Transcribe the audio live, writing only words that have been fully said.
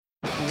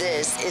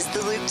This is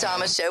the Luke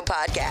Thomas Show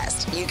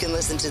podcast. You can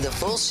listen to the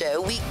full show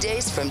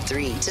weekdays from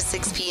 3 to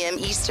 6 p.m.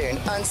 Eastern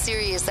on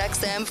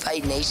SiriusXM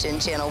Fight Nation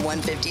Channel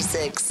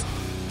 156.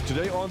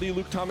 Today on the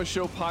Luke Thomas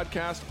Show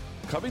podcast,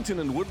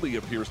 Covington-Woodley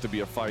appears to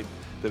be a fight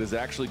that is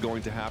actually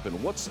going to happen.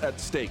 What's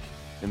at stake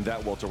in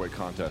that welterweight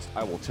contest?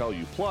 I will tell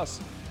you. Plus,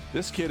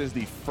 this kid is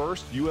the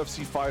first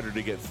UFC fighter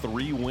to get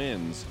 3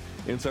 wins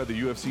inside the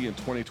UFC in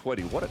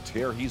 2020. What a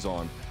tear he's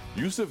on.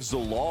 Youssef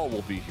Zalal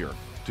will be here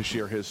to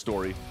share his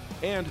story.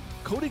 And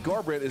Cody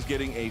Garbrandt is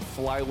getting a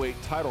flyweight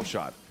title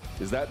shot.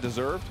 Is that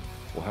deserved?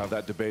 We'll have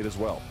that debate as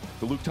well.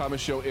 The Luke Thomas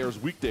Show airs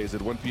weekdays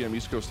at 1 p.m.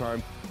 East Coast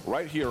time,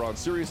 right here on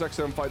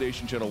SiriusXM Fight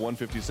Nation Channel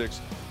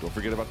 156. Don't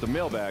forget about the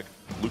mailbag,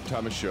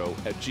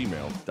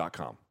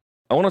 LukeThomasShow@gmail.com.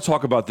 I want to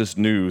talk about this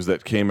news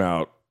that came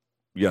out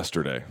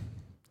yesterday,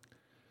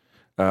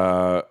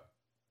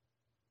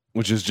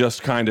 which is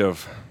just kind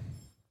of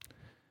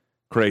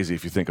crazy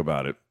if you think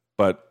about it,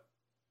 but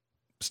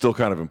still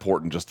kind of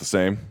important just the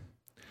same.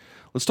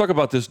 Let's talk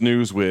about this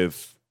news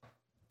with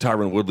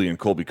Tyron Woodley and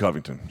Colby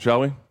Covington,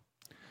 shall we?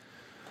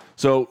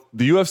 So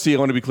the UFC, I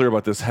want to be clear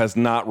about this, has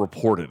not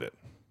reported it.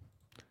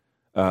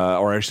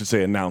 Or I should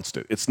say announced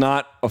it. It's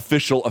not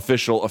official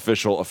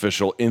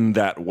in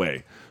that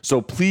way. So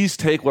please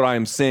take what I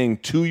am saying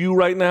to you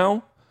right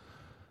now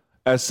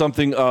as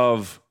something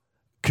of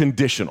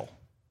conditional.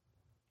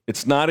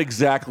 It's not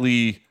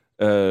exactly,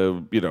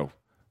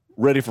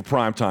 ready for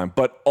prime time,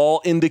 but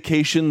all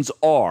indications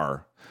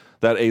are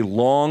that a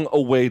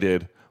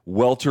long-awaited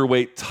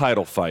welterweight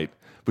title fight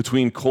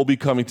between Colby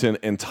Covington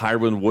and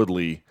Tyron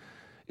Woodley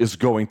is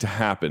going to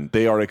happen.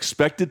 They are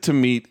expected to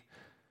meet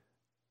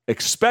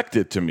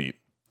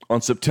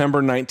on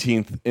September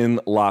 19th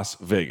in Las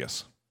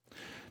Vegas.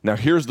 Now,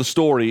 here's the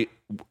story.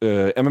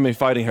 MMA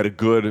Fighting had a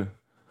good,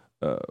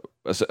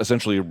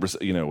 assessment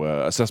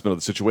of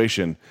the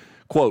situation.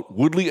 Quote,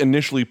 Woodley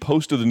initially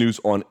posted the news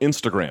on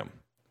Instagram.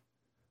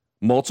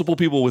 Multiple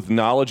people with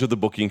knowledge of the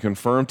booking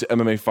confirmed to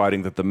MMA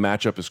Fighting that the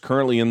matchup is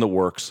currently in the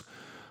works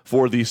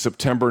for the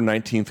September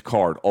 19th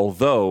card,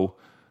 although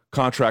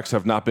contracts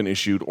have not been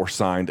issued or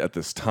signed at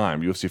this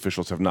time. UFC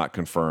officials have not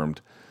confirmed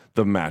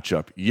the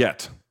matchup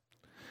yet.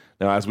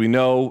 Now, as we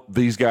know,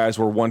 these guys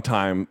were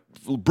one-time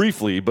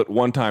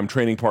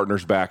training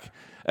partners back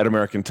at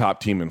American Top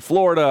Team in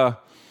Florida.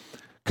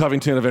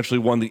 Covington eventually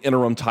won the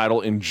interim title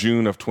in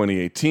June of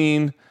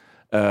 2018,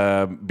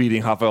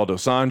 beating Rafael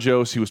dos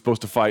Anjos. He was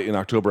supposed to fight in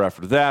October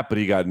after that, but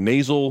he got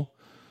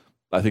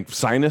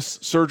sinus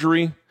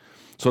surgery.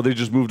 So they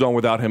just moved on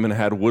without him and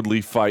had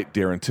Woodley fight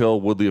Darren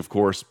Till. Woodley, of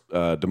course,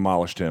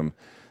 demolished him.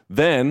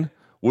 Then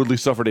Woodley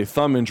suffered a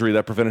thumb injury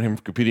that prevented him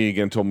from competing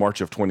again until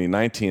March of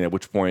 2019, at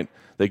which point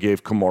they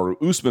gave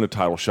Kamaru Usman a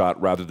title shot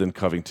rather than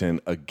Covington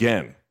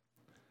again.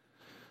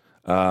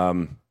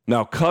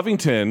 Now,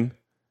 Covington,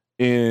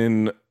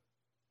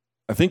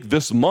 I think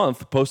this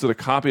month, posted a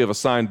copy of a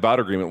signed bout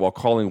agreement while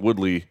calling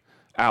Woodley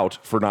out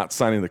for not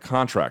signing the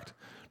contract.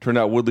 Turned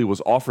out Woodley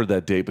was offered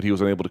that date, but he was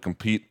unable to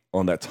compete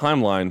on that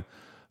timeline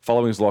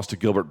following his loss to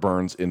Gilbert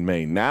Burns in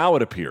May. Now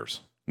it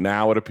appears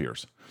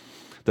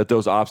that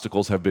those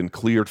obstacles have been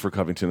cleared for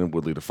Covington and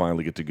Woodley to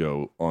finally get to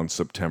go on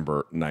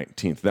September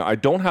 19th. Now, I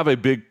don't have a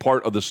big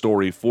part of the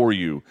story for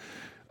you,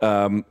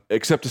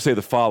 except to say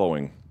the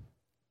following.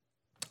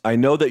 I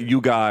know that you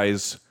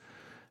guys,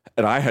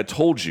 and I had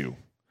told you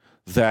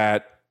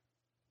that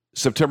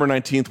September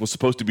 19th was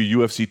supposed to be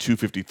UFC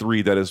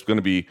 253. That is going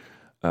to be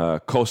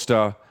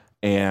Costa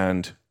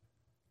and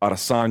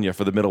Adesanya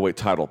for the middleweight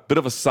title. Bit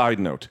of a side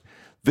note.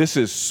 This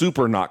is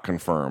super not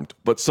confirmed,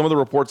 but some of the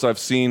reports I've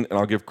seen, and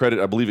I'll give credit,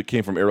 I believe it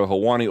came from Ariel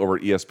Helwani over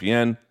at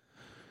ESPN.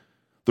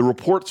 The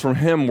reports from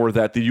him were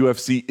that the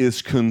UFC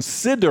is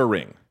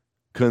considering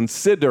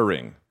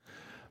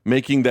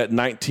making that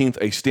 19th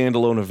a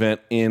standalone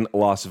event in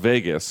Las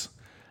Vegas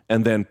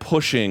and then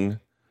pushing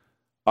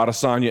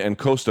Adesanya and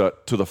Costa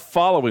to the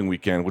following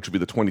weekend, which would be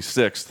the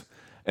 26th,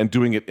 and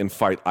doing it in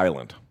Fight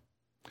Island.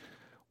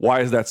 Why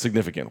is that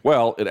significant?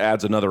 Well, it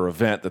adds another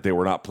event that they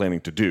were not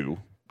planning to do,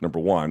 number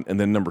one. And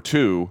then number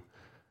two,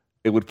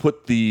 it would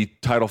put the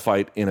title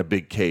fight in a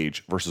big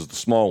cage versus the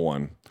small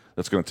one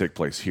that's going to take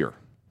place here.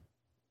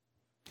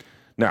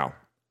 Now,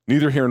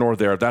 neither here nor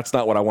there. That's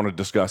not what I want to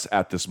discuss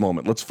at this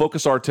moment. Let's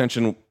focus our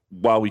attention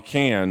while we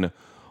can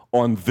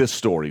on this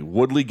story,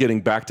 Woodley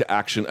getting back to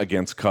action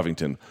against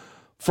Covington.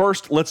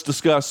 First, let's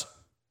discuss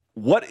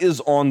what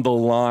is on the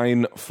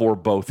line for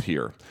both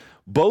here.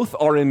 Both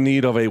are in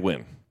need of a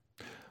win.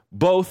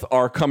 Both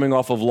are coming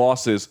off of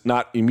losses,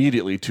 not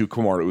immediately to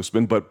Kamaru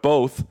Usman, but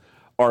both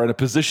are in a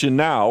position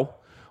now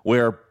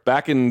where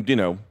back in,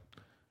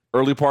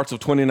 early parts of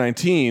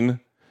 2019,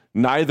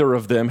 neither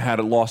of them had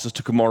losses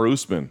to Kamaru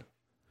Usman.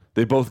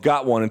 They both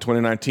got one in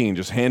 2019,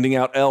 just handing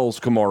out L's,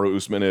 Kamaru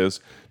Usman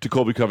is, to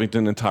Colby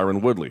Covington and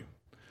Tyron Woodley.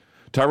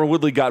 Tyron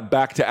Woodley got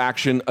back to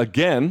action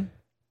again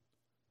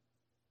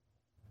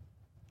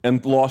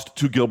and lost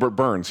to Gilbert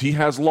Burns. He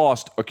has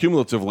lost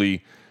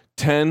accumulatively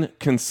 10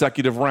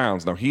 consecutive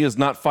rounds. Now, he is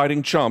not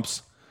fighting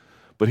chumps,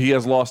 but he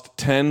has lost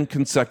 10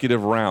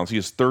 consecutive rounds. He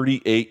is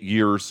 38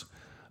 years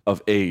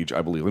of age,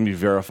 I believe. Let me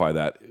verify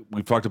that.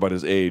 We've talked about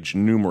his age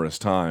numerous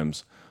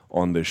times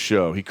on this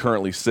show. He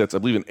currently sits, I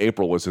believe in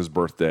April was his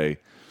birthday.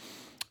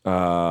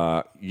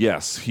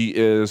 Yes, he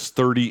is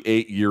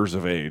 38 years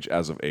of age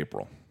as of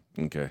April.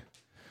 Okay.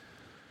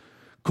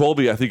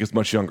 Colby, I think, is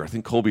much younger. I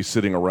think Colby's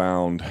sitting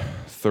around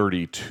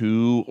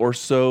 32 or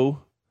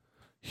so.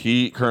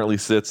 He currently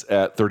sits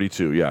at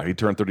 32. Yeah, he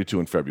turned 32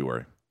 in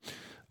February.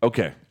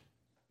 Okay.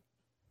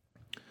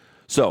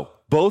 So,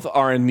 both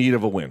are in need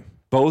of a win.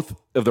 Both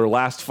of their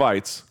last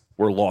fights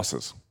were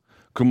losses.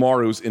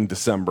 Kamaru's in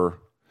December.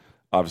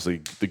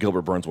 Obviously, the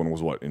Gilbert Burns one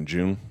was what, in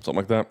June? Something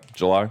like that?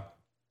 July?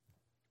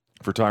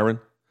 For Tyron?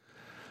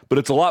 But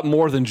it's a lot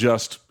more than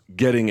just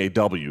getting a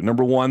W.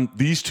 Number one,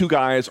 these two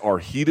guys are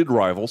heated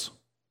rivals.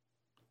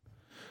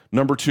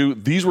 Number two,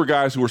 these were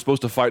guys who were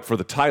supposed to fight for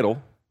the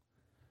title,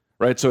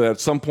 right? So at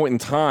some point in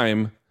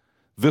time,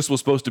 this was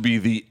supposed to be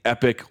the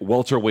epic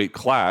welterweight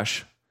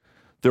clash.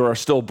 There are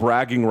still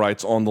bragging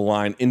rights on the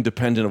line,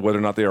 independent of whether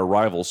or not they are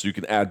rivals, so you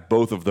can add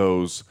both of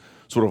those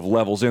sort of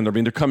levels in. I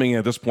mean, they're coming in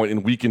at this point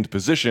in weakened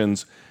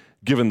positions,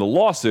 given the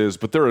losses,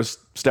 but there is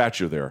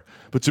stature there.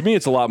 But to me,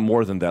 it's a lot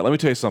more than that. Let me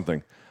tell you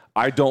something.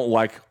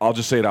 I'll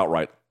just say it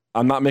outright.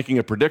 I'm not making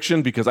a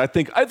prediction because I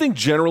think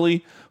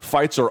generally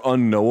fights are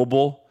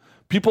unknowable.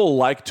 People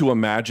like to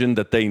imagine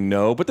that they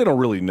know, but they don't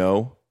really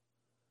know.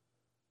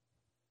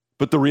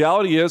 But the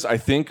reality is, I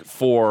think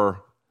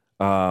for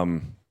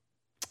Tyron,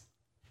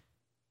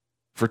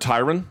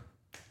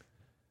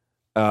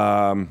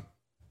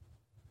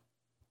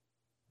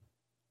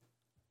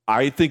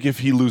 I think if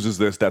he loses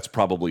this, that's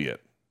probably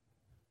it.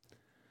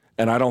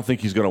 And I don't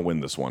think he's going to win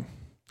this one.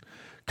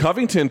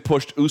 Covington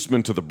pushed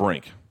Usman to the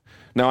brink.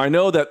 Now, I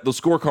know that the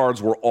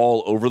scorecards were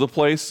all over the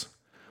place,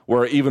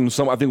 where even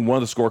I think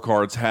one of the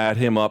scorecards had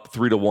him up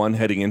 3-1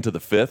 heading into the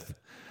fifth.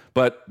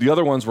 But the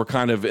other ones were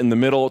kind of in the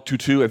middle,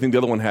 2-2. I think the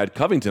other one had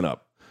Covington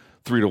up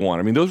 3-1.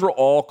 I mean, those were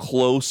all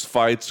close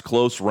fights,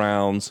 close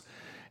rounds.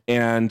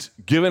 And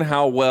given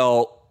how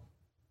well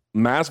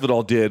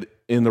Masvidal did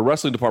in the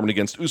wrestling department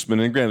against Usman,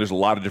 and granted, there's a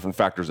lot of different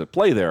factors at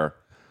play there,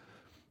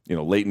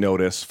 late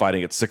notice,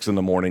 fighting at 6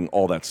 a.m,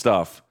 all that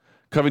stuff.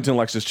 Covington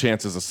likes his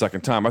chances a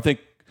second time.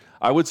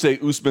 I would say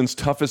Usman's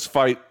toughest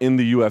fight in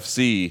the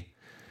UFC.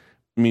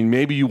 I mean,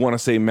 maybe you want to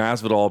say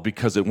Masvidal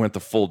because it went the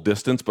full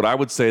distance, but I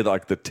would say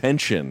like the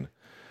tension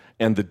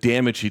and the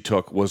damage he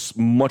took was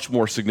much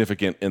more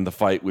significant in the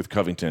fight with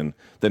Covington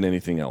than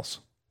anything else.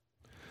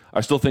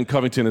 I still think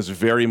Covington is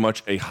very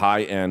much a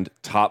high-end,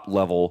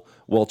 top-level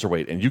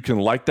welterweight, and you can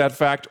like that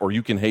fact or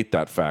you can hate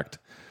that fact,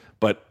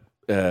 but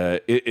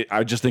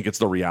I just think it's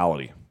the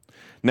reality.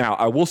 Now,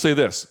 I will say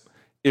this.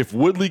 If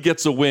Woodley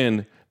gets a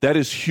win, that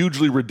is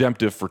hugely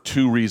redemptive for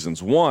two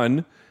reasons.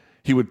 One,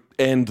 he would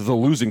end the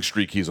losing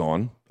streak he's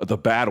on, the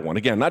bad one.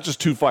 Again, not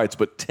just 2 fights,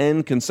 but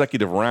 10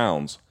 consecutive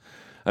rounds.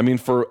 I mean,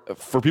 for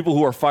people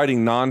who are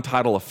fighting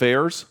non-title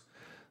affairs,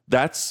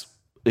 that's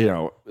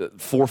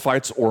 4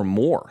 fights or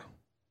more.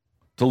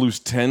 To lose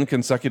 10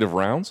 consecutive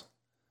rounds?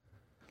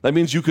 That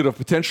means you could have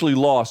potentially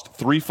lost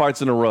 3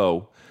 fights in a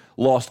row,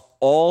 lost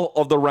all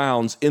of the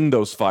rounds in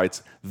those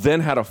fights, then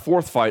had a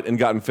 4th fight and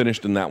gotten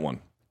finished in that one.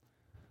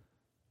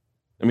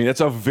 I mean,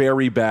 that's a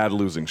very bad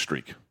losing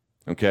streak,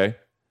 okay?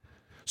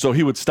 So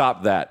he would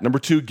stop that. Number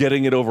 2,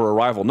 getting it over a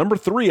rival. Number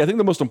 3, I think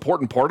the most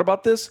important part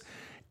about this,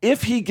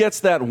 if he gets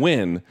that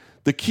win,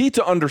 the key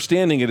to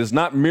understanding it is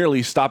not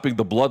merely stopping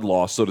the blood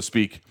loss, so to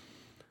speak,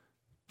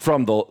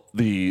 from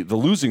the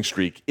losing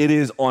streak. It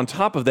is, on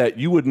top of that,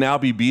 you would now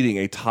be beating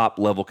a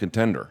top-level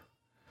contender.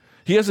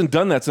 He hasn't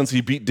done that since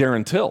he beat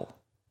Darren Till.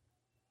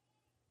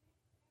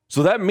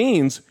 So that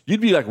means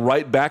you'd be like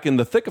right back in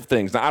the thick of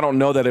things. Now, I don't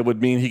know that it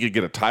would mean he could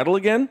get a title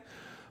again,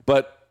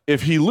 but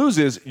if he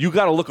loses, you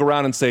got to look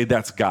around and say,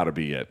 that's got to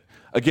be it.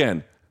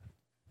 Again,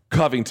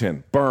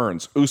 Covington,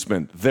 Burns,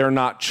 Usman, they're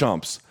not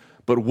chumps.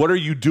 But what are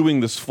you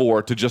doing this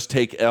for, to just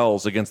take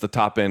L's against the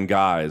top-end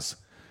guys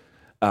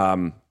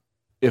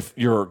if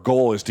your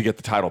goal is to get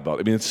the title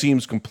belt? I mean, it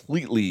seems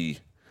completely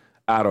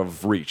out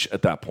of reach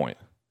at that point.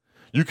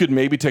 You could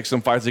maybe take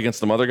some fights against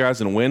some other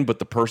guys and win, but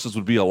the purses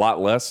would be a lot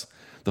less.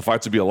 The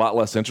fights would be a lot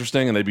less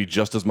interesting, and they'd be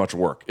just as much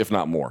work, if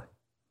not more.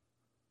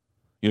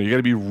 You got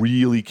to be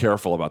really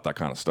careful about that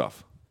kind of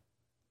stuff.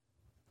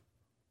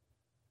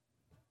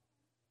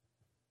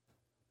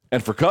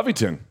 And for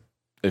Covington,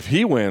 if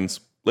he wins,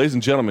 ladies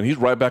and gentlemen, he's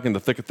right back in the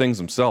thick of things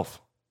himself.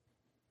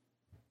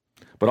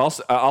 But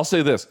I'll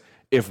say this.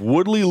 If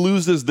Woodley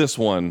loses this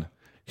one,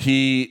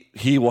 he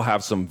will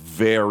have some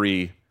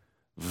very,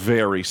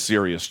 very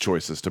serious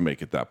choices to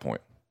make at that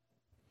point.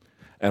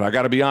 And I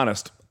got to be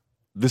honest,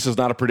 this is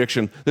not a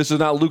prediction. This is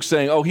not Luke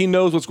saying, oh, he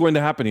knows what's going to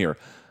happen here.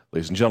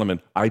 Ladies and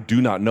gentlemen, I do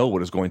not know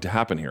what is going to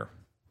happen here.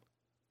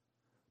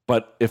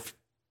 But if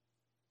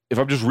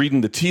I'm just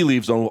reading the tea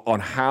leaves on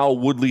how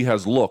Woodley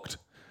has looked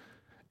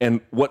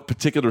and what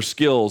particular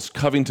skills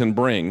Covington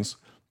brings,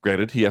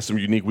 granted, he has some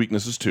unique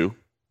weaknesses too,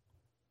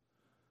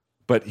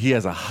 but he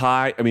has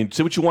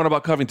say what you want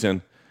about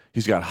Covington.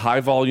 He's got high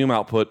volume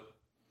output,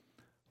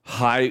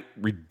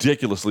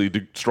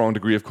 ridiculously strong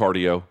degree of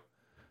cardio,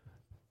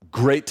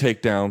 great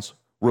takedowns,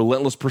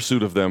 relentless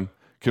pursuit of them,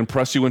 can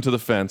press you into the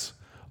fence,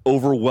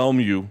 overwhelm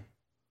you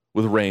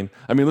with rain.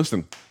 I mean,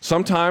 listen,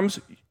 sometimes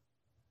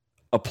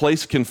a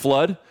place can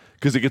flood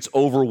because it gets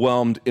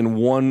overwhelmed in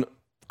one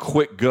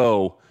quick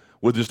go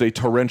with just a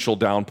torrential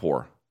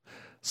downpour.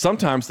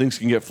 Sometimes things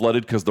can get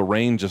flooded because the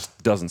rain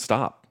just doesn't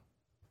stop.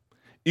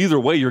 Either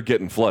way, you're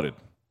getting flooded.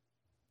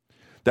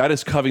 That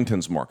is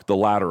Covington's mark, the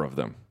latter of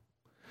them.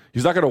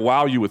 He's not going to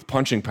wow you with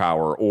punching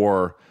power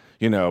or,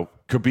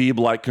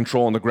 Khabib-like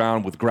control on the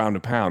ground with ground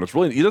and pound.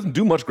 He doesn't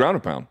do much ground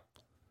and pound.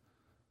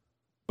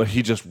 But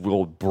he just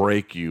will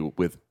break you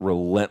with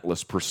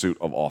relentless pursuit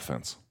of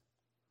offense.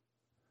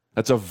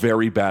 That's a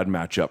very bad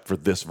matchup for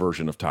this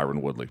version of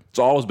Tyron Woodley. It's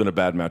always been a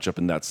bad matchup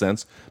in that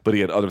sense, but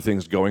he had other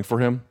things going for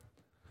him.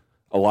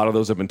 A lot of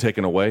those have been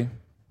taken away.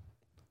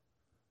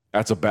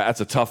 That's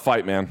a tough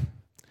fight, man.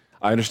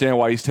 I understand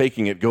why he's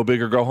taking it. Go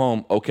big or go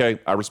home. Okay,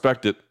 I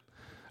respect it.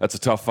 That's a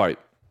tough fight,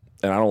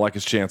 and I don't like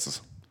his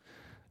chances.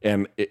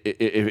 And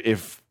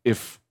if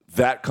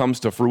that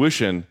comes to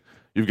fruition,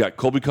 you've got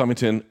Colby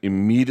Covington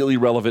immediately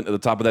relevant at the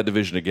top of that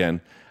division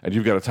again, and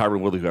you've got a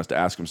Tyron Woodley who has to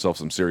ask himself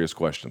some serious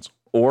questions.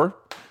 Or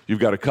you've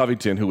got a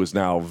Covington who is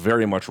now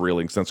very much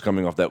reeling since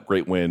coming off that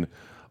great win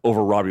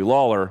over Robbie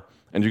Lawler,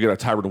 and you've got a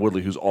Tyron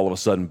Woodley who's all of a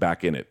sudden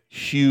back in it.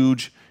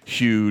 Huge,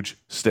 huge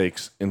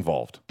stakes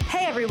involved.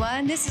 Hey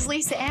everyone, this is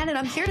Lisa Ann, and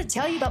I'm here to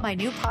tell you about my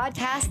new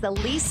podcast, The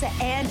Lisa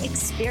Ann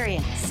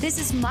Experience. This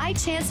is my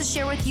chance to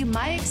share with you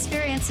my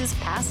experiences,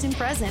 past and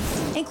present,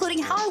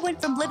 including how I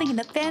went from living in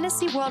the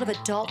fantasy world of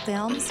adult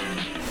films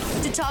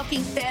to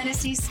talking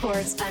fantasy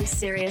sports on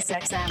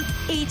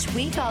SiriusXM. Each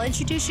week, I'll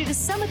introduce you to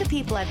some of the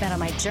people I've met on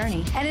my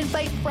journey and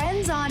invite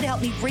friends on to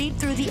help me read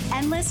through the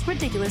endless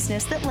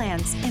ridiculousness that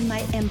lands in my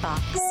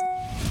inbox.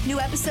 New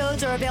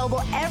episodes are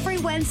available every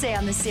Wednesday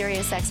on the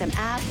SiriusXM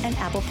app and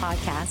Apple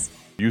Podcasts.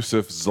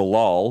 Youssef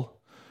Zalal,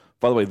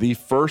 by the way, the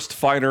first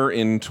fighter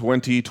in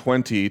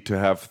 2020 to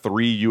have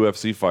 3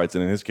 UFC fights,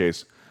 and in his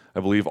case, I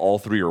believe all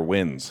 3 are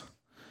wins.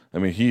 I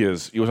mean, he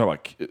was talking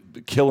about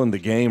killing the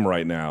game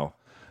right now.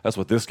 That's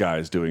what this guy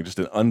is doing. Just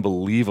an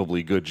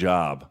unbelievably good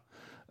job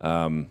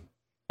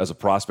as a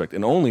prospect,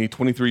 and only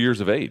 23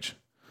 years of age.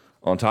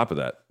 On top of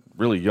that,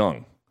 really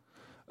young.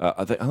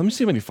 Let me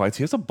see how many fights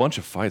he has. A bunch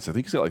of fights. I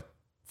think he's got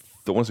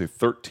I want to say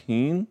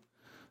 13,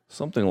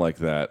 something like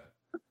that.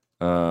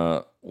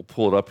 We'll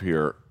pull it up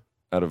here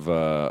out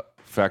of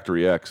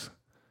Factory X.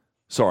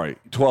 Sorry,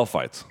 12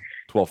 fights.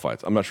 12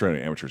 fights. I'm not sure how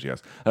many amateurs he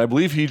has. And I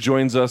believe he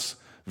joins us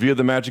via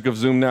the magic of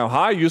Zoom now.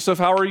 Hi, Youssef.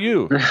 How are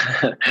you?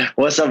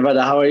 What's up,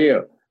 brother? How are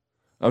you?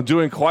 I'm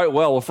doing quite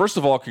well. Well, first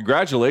of all,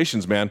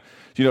 congratulations, man.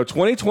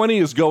 2020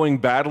 is going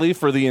badly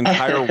for the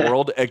entire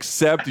world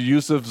except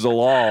Youssef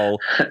Zalal.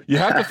 You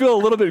have to feel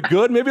a little bit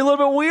good, maybe a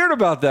little bit weird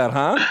about that,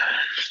 huh?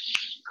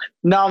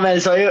 No, man.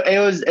 So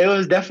it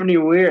was definitely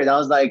weird. I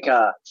was like,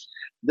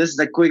 this is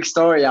a quick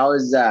story. I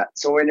was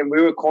so when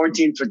we were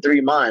quarantined for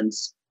 3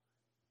 months,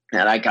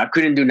 and I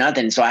couldn't do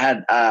nothing. So I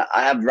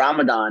have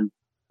Ramadan.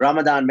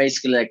 Ramadan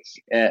basically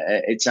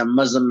it's a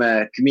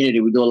Muslim community.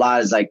 We do a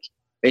lot is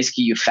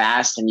basically you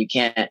fast and you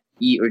can't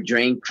eat or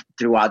drink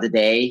throughout the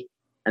day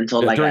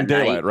until during at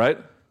daylight, night. right?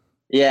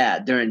 Yeah,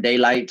 during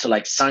daylight. So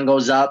sun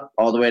goes up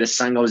all the way to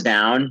sun goes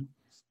down.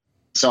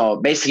 So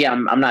basically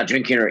I'm not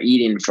drinking or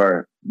eating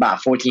for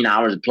about 14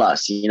 hours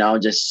plus,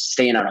 just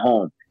staying at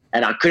home.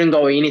 And I couldn't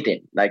go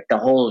anything. The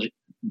whole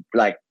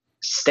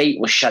state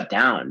was shut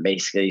down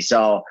basically.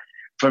 So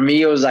for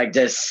me, it was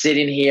just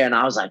sitting here and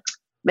I was like,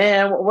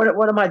 man,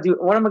 what am I doing?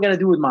 What am I going to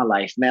do with my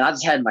life, man? I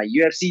just had my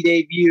UFC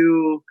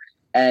debut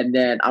and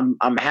then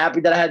I'm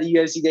happy that I had the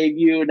UFC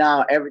debut.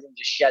 Now everything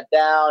just shut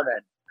down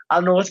and I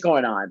don't know what's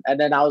going on. And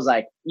then I was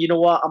like, you know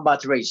what? I'm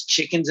about to raise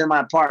chickens in my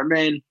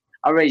apartment.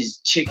 I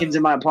raised chickens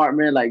in my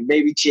apartment,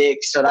 baby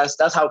chicks. So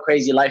that's how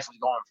crazy life was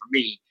going for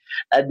me.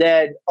 And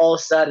then all of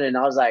a sudden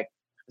I was like,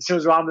 as soon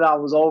as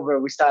Ramadan was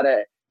over,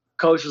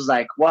 coach was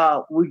like,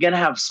 well, we're going to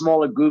have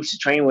smaller groups to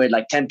train with,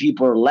 10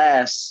 people or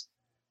less.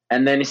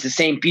 And then it's the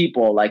same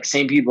people,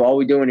 all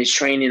we're doing is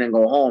training and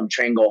go home,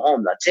 train, go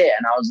home. That's it.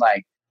 And I was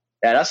like,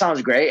 yeah, that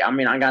sounds great. I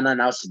mean, I got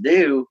nothing else to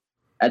do.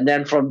 And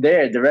then from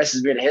there, the rest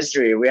has been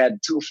history. We had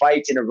 2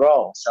 fights in a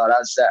row. So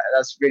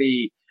that's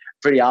pretty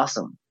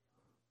awesome.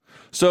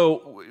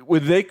 So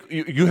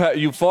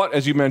you fought,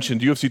 as you mentioned,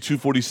 UFC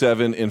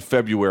 247 in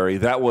February.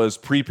 That was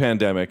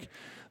pre-pandemic.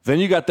 Then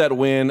you got that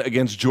win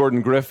against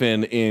Jordan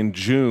Griffin in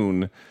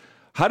June.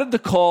 How did the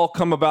call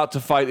come about to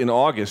fight in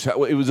August? It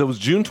was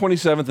June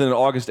 27th and then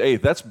August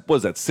 8th.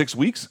 Was that 6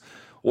 weeks?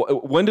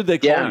 When did they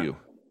call you?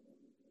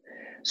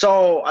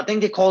 So I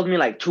think they called me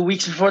 2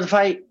 weeks before the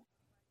fight.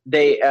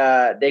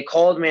 They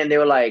called me and they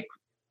were like,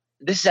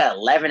 this is at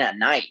 11 at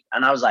night.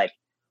 And I was like,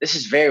 this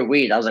is very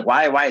weird. I was like,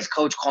 why is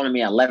coach calling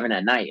me at 11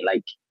 at night?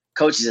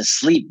 Coach is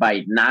asleep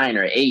by 9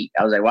 or 8.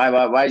 I was like,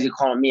 why is he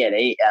calling me at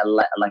 8 at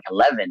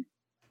 11?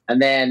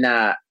 And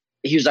then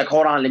he was like,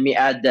 hold on, let me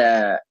add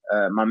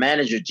my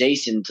manager,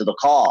 Jason, to the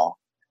call.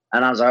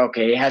 And I was like,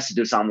 okay, he has to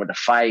do something with the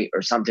fight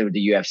or something with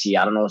the UFC.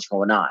 I don't know what's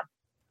going on.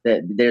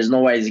 There's no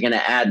way he's going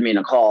to add me in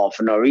a call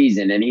for no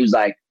reason. And he was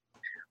like,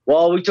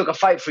 well, we took a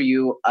fight for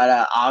you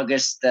at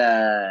August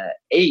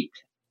 8th.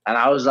 And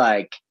I was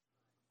like,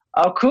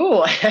 oh,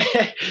 cool.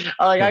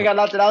 I got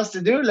nothing else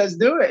to do. Let's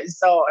do it.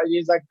 So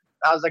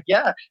I was like,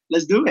 yeah,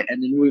 let's do it.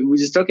 And then we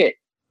just took it.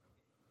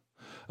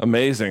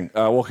 Amazing.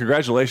 Well,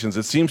 congratulations.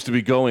 It seems to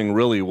be going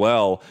really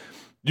well.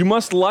 You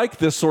must like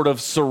this sort of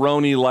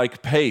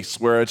Cerrone-like pace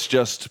where it's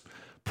just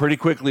pretty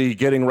quickly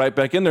getting right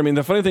back in there. I mean,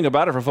 the funny thing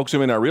about it, for folks who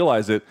may not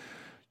realize it,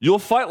 you'll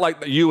fight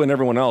like you and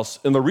everyone else.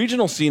 In the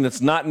regional scene,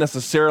 it's not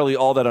necessarily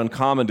all that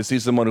uncommon to see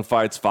someone who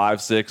fights 5,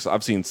 6.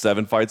 I've seen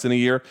 7 fights in a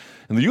year.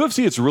 In the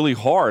UFC, it's really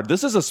hard.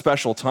 This is a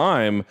special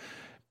time.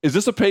 Is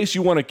this a pace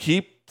you want to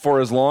keep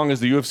for as long as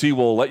the UFC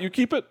will let you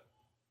keep it?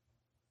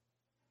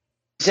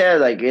 Yeah,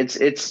 like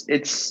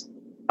it's.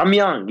 I'm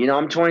young, you know.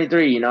 I'm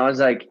 23. You know, it's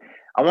like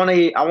I want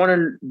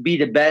to be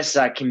the best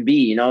I can be.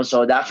 You know,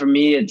 so that for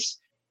me,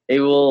 it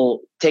will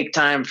take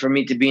time for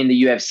me to be in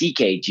the UFC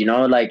cage. You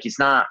know, like you're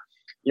not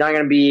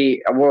gonna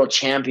be a world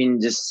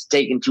champion just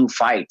taking 2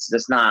 fights.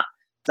 That's not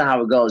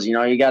how it goes. You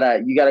know, you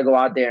gotta go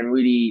out there and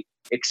really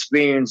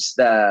experience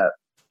the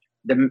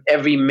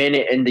every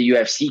minute in the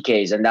UFC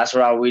cage, and that's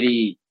what I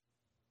really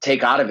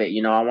take out of it.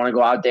 You know, I want to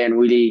go out there and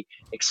really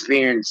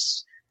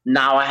experience.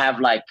 Now I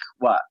have like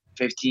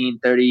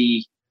 15,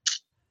 30, I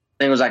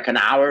think it was like an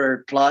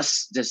hour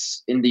plus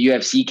just in the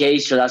UFC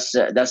cage. So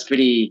that's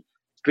pretty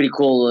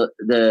cool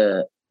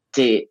to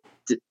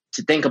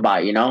think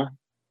about, you know?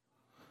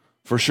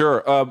 For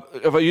sure.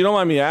 If you don't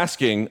mind me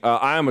asking,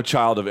 I am a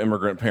child of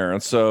immigrant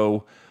parents,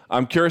 so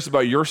I'm curious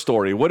about your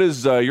story. What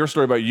is your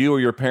story about you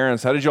or your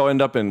parents? How did y'all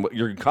end up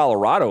you're in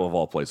Colorado of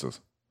all places?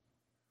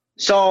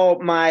 So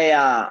my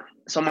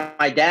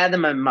dad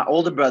and my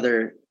older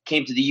brother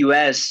came to the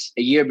U.S.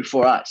 a year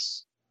before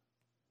us.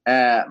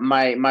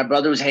 My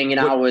brother was hanging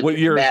out with what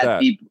year bad is that?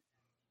 people.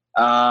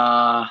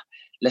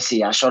 Let's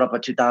see. I showed up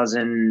in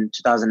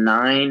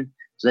 2009.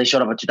 So they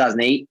showed up in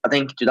 2008. I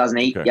think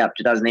 2008. Okay. Yeah,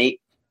 2008.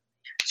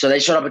 So they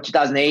showed up in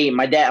 2008.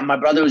 My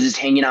brother was just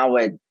hanging out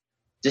with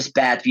just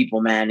bad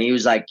people, man. He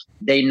was like,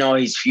 they know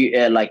his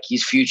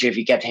future. If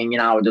he kept hanging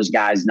out with those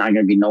guys, not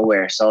gonna be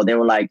nowhere. So they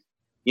were like,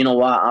 you know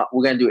what?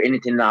 We're gonna do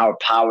anything in our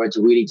power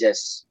to really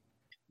just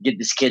get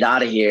this kid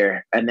out of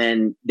here. And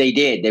then they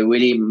did. They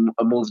really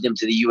moved him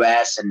to the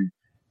U.S. and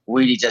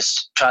really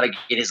just try to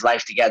get his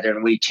life together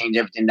and really change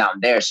everything down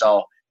there.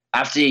 So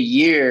after a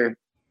year,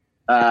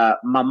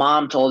 my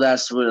mom told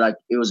us,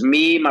 it was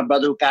me, my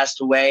brother who passed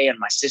away, and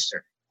my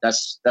sister.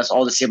 That's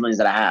all the siblings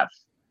that I have,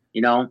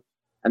 you know?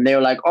 And they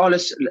were like, oh,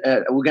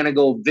 we're going to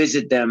go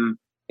visit them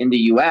in the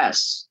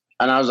U.S.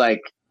 And I was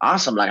like,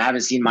 awesome. Like, I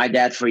haven't seen my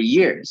dad for a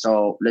year,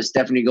 so let's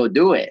definitely go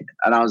do it.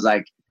 And I was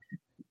like,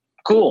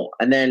 cool.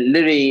 And then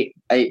literally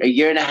a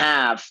year and a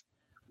half,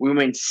 we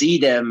went to see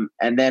them.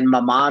 And then my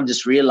mom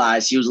just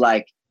realized, she was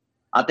like,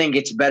 I think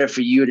it's better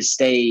for you to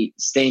stay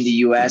in the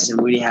U.S.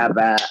 and really have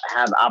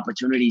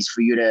opportunities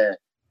for you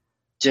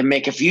to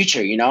make a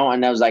future, you know?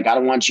 And I was like, I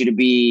don't want you to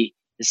be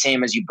the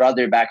same as your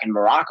brother back in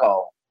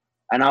Morocco.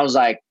 And I was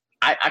like,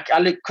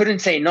 I couldn't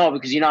say no,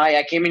 because, you know,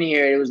 I came in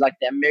here. It was like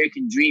the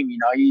American dream. You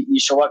know, you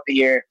show up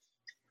here.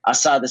 I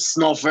saw the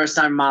snow first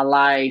time in my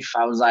life.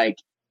 I was like,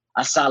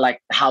 I saw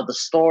like how the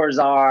stores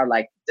are,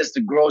 like just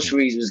the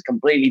groceries was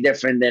completely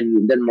different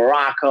than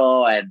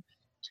Morocco. And,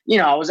 you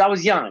know, I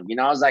was young, you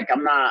know, I was like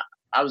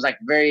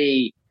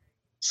very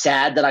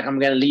sad that like I'm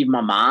going to leave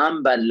my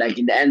mom. But like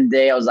in the end of the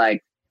day, I was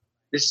like,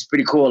 this is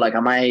pretty cool. Like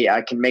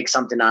I can make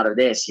something out of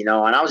this, you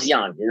know? And I was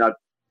young, you know,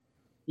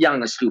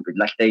 young and stupid,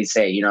 like they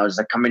say, you know, it's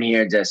like come in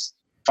here, just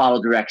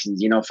follow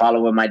directions, you know,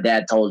 follow what my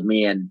dad told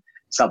me and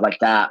stuff like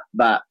that.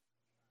 But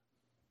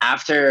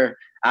after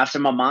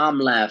my mom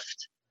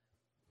left,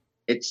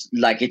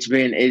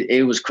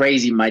 it was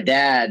crazy. My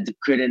dad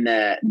they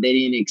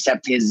didn't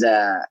accept his,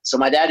 so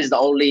my dad is the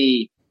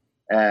only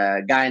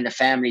guy in the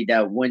family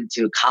that went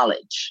to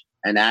college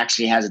and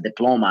actually has a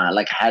diploma,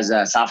 like he's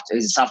a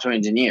software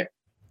engineer.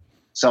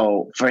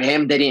 So for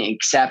him, they didn't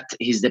accept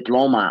his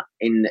diploma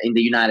in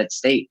the United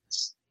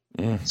States.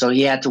 So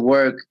he had to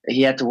work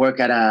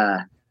at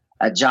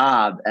a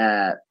job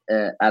at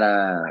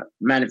a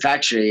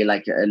manufacturer,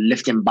 like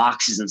lifting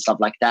boxes and stuff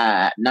like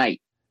that at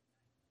night.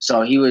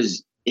 So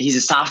he's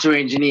a software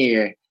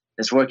engineer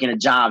that's working a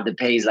job that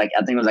pays like,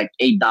 I think it was like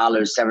 $8,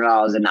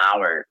 $7 an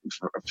hour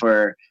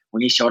for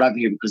when he showed up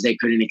here, because they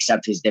couldn't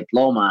accept his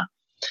diploma.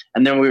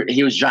 And then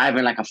he was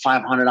driving like a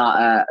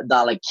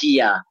 $500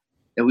 Kia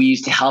that we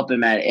used to help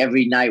him at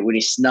every night when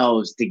it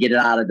snows to get it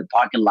out of the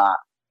parking lot,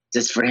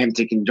 just for him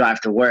to can drive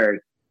to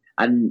work.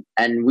 And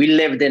we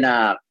lived in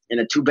a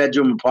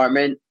 2-bedroom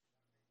apartment,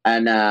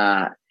 and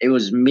it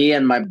was me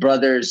and my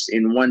brothers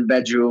in one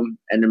bedroom,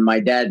 and then my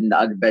dad in the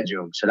other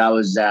bedroom. So that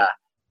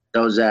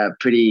was a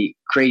pretty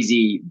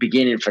crazy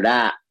beginning for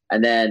that.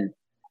 And then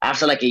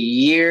after like 2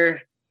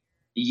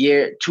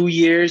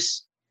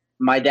 years,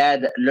 my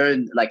dad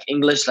learned like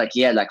English, like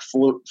he had like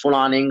full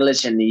on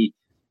English, and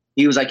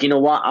he was like, you know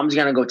what, I'm just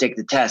gonna go take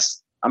the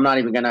test. I'm not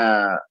even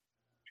gonna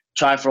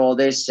try for all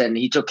this. And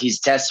he took his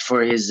test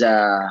for his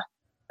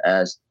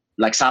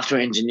like software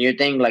engineer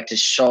thing, like to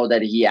show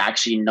that he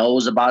actually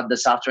knows about the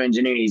software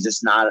engineering. He's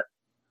just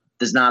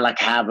does not like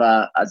have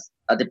a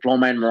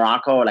diploma in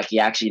Morocco. Like he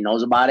actually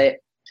knows about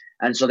it.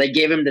 And so they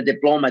gave him the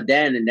diploma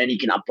then, and then he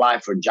can apply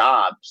for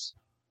jobs.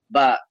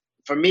 But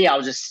for me, I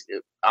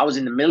was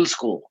in the middle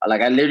school.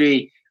 Like I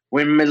literally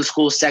went in middle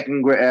school,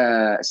 second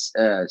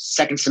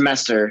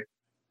semester,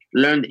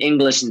 learned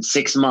English in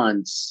 6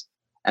 months.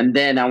 And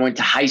then I went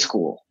to high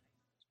school.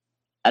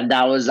 And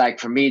that was like,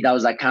 for me, that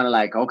was like kind of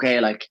like,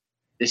 okay, like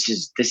this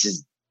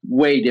is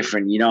way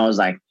different. You know, I was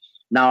like,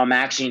 now I'm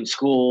actually in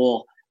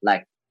school,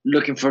 like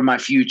looking for my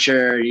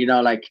future, you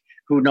know, like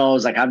who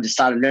knows, like I've just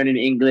started learning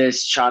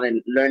English,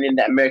 learning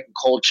the American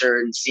culture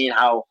and seeing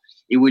how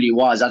it really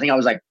was. I think I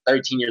was like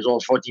 13 years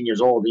old, 14 years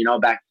old, you know,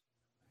 back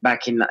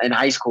in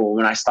high school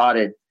when I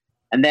started.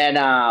 And then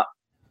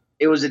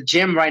it was a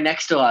gym right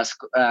next to us,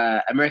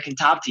 American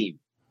Top Team,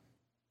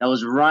 that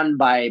was run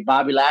by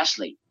Bobby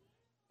Lashley.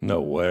 No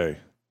way.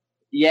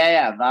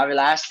 Yeah, Bobby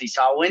Lashley.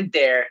 So I went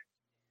there,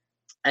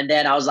 and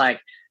then I was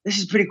like, this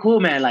is pretty cool,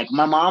 man. Like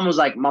my mom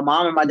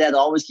and my dad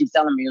always keep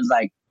telling me, it was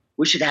like,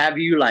 we should have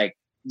you like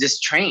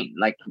just train,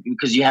 like,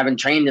 because you haven't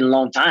trained in a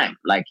long time.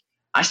 Like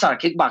I started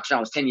kickboxing when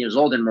I was 10 years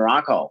old in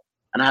Morocco,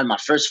 and I had my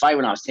first fight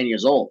when I was 10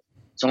 years old.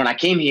 So when I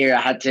came here,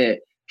 I had to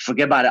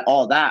forget about it,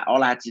 all that.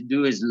 All I had to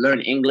do is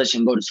learn English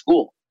and go to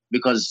school,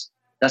 because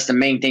that's the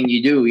main thing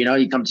you do. You know,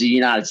 you come to the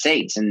United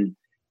States and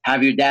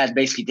have your dad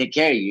basically take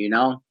care of you, you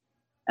know?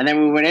 And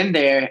then we went in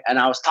there, and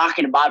I was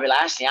talking to Bobby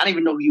Lashley. I didn't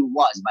even know who he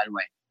was, by the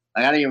way.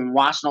 Like, I didn't even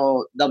watch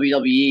no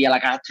WWE.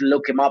 Like, I had to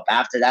look him up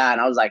after that.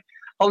 And I was like,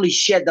 holy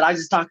shit, did I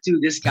just talk to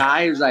this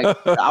guy? It was like,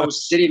 I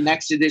was sitting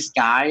next to this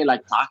guy,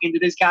 like talking to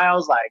this guy. I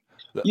was like,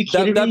 you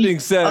kidding me?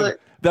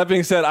 That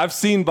being said, I've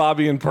seen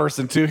Bobby in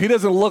person too. He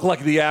doesn't look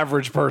like the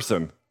average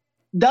person.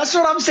 That's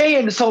what I'm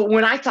saying. So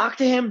when I talked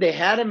to him, they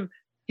had him,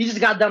 he just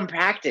got done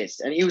practice,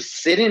 and he was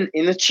sitting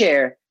in the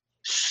chair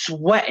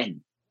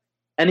sweating.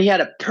 And he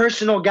had a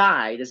personal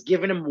guy that's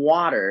giving him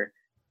water,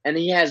 and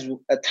he has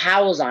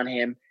towels on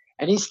him,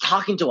 and he's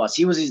talking to us.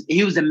 He was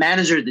the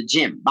manager of the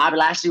gym. Bobby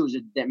Lashley was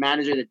the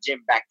manager of the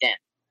gym back then.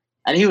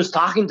 And he was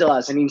talking to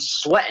us, and he was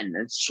sweating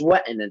and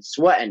sweating and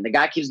sweating. The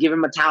guy keeps giving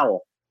him a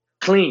towel,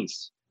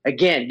 cleans,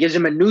 again, gives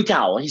him a new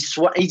towel. He's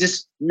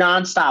just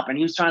nonstop, and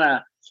he was trying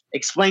to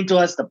explain to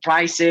us the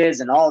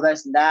prices and all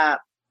this and that.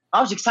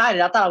 I was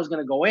excited. I thought I was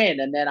going to go in,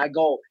 and then I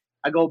go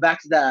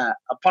back to the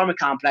apartment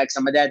complex,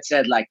 and my dad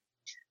said, like,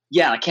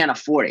 yeah, I can't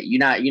afford it. You're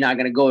not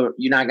gonna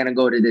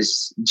go to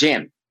this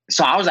gym.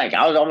 So I was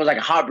almost like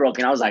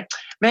heartbroken. I was like,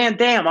 man,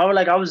 damn. I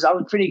was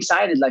pretty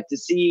excited, like to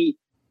see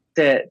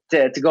to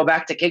go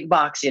back to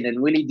kickboxing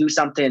and really do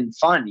something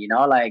fun, you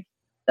know, like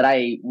that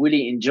I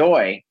really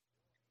enjoy.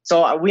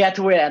 So we had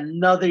to wait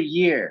another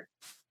year.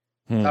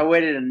 I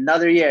waited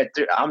another year.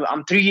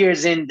 I'm 3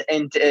 years into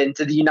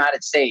the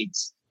United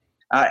States.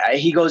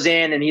 He goes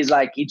in, and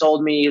he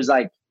told me, he was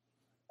like,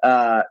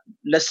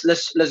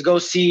 let's go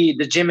see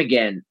the gym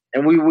again.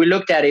 And we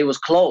looked at it, it was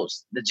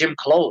closed. The gym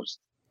closed.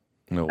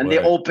 No and way.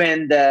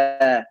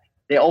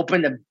 They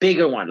opened a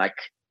bigger one, like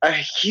a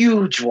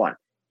huge one,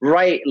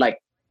 right, like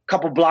a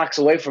couple blocks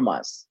away from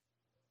us.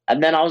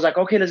 And then I was like,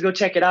 okay, let's go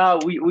check it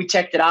out. We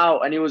checked it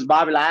out, and it was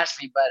Bobby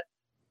Lashley, but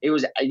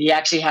he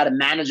actually had a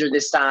manager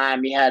this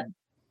time. He had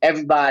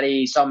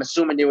everybody, so I'm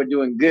assuming they were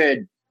doing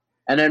good.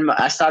 And then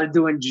I started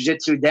doing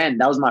jiu-jitsu then.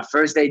 That was my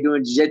first day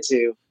doing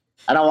jiu-jitsu.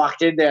 And I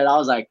walked in there, and I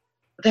was like,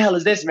 what the hell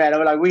is this, man? And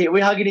we're like, we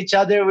hugging each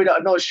other. We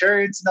don't, no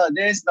shirts, no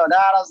this, no that.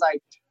 I was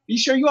like, you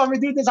sure you want me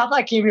to do this? I thought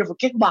I came here for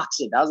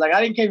kickboxing. I was like,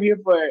 I didn't came here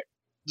for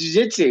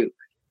jiu-jitsu.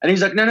 And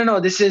he's like, no,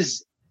 this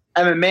is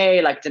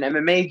MMA, like it's an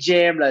MMA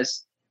gym.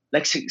 Let's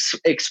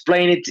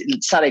explain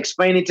it. Started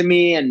explaining it to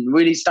me, and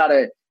really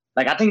started,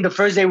 like, I think the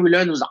first day we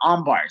learned was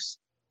arm bars.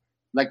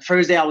 Like,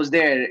 first day I was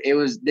there,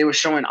 they were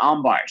showing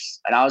arm bars.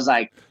 And I was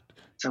like,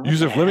 so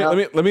Youssef,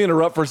 let me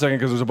interrupt for a second,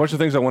 because there's a bunch of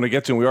things I want to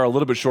get to, and we are a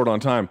little bit short on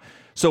time.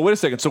 So wait a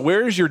second. So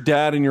where is your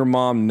dad and your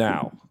mom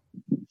now?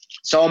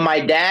 So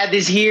my dad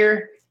is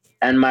here,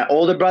 and my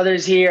older brother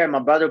is here, and my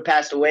brother who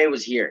passed away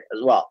was here as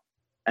well.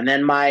 And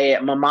then my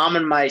mom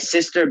and my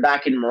sister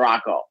back in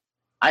Morocco.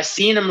 I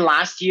seen them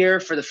last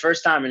year for the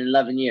first time in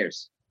 11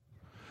 years.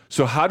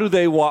 So how do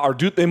they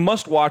watch, or they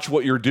must watch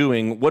what you're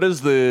doing? What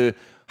is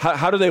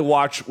how do they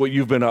watch what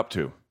you've been up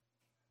to?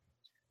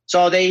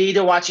 So they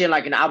either watch it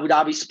like an Abu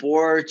Dhabi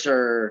Sports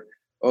or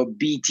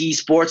BT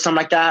Sports, something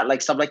like that,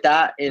 like stuff like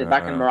that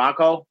back in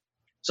Morocco.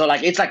 So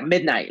like it's like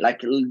midnight.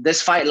 Like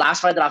this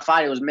last fight that I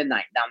fought, it was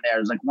midnight down there.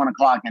 It was like 1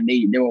 o'clock, and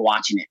they were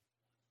watching it.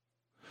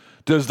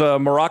 Does the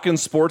Moroccan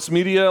sports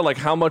media, like,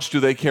 how much do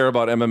they care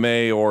about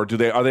MMA, or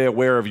are they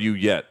aware of you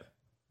yet?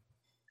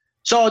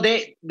 So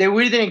they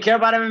really didn't care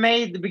about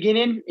MMA at the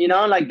beginning, you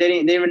know, like they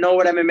didn't even know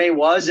what MMA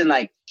was, and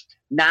like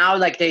now,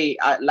 like they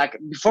like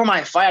before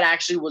my fight, I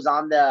actually was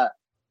on the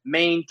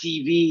main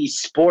TV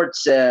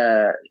sports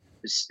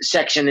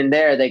section in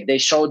there. They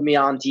showed me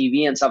on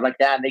TV and stuff like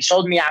that, and they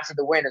showed me after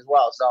the win as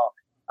well. So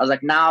I was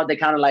like, now they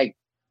kind of like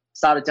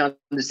started to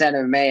understand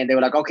MMA, and they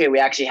were like, okay, we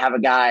actually have a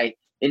guy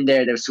in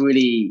there that's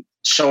really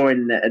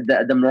showing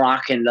the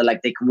Moroccan that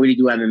like they can really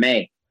do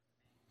MMA.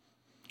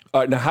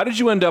 Now, how did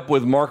you end up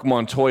with Mark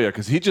Montoya?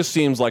 Because he just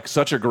seems like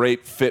such a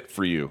great fit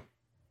for you.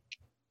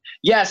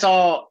 Yeah,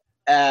 so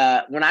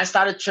when I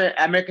started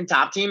American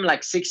Top Team,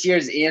 like 6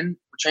 years in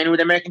training with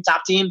American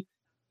Top Team,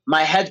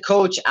 my head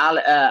coach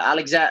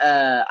Alex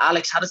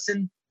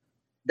Hudson,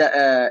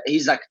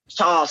 he's like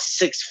tall,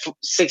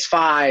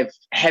 6'5",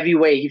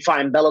 heavyweight. He fought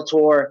in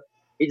Bellator.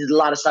 He did a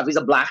lot of stuff. He's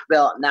a black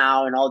belt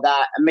now and all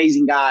that.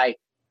 Amazing guy.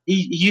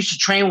 He used to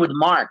train with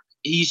Mark.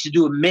 He used to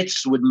do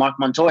mitts with Mark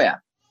Montoya.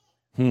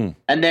 And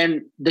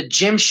then the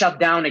gym shut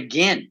down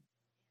again.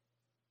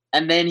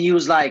 And then he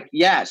was like,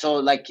 yeah, so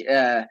like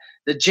the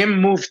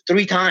gym moved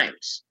 3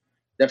 times.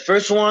 The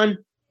first one,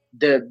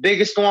 the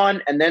biggest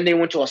one, and then they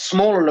went to a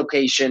smaller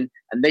location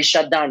and they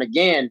shut down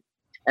again.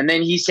 And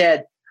then he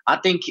said, I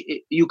think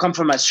you come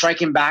from a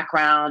striking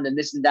background and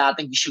this and that. I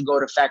think you should go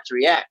to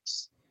Factory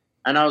X.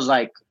 And I was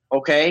like,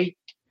 okay.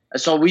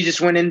 So we just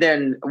went in there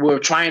and we were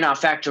trying out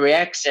Factory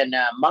X and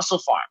Muscle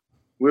Farm.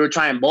 We were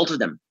trying both of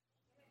them.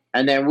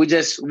 And then we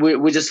just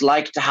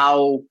liked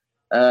how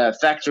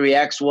Factory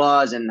X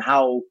was and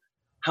how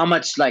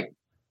much, like,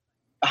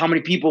 how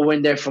many people were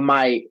in there for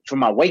my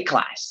weight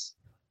class.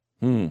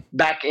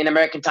 Back in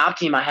American Top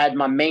Team, I had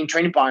my main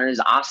training partner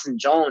is Austin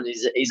Jones.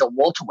 He's a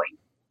welterweight.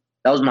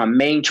 That was my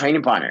main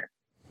training partner,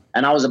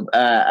 and I was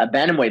a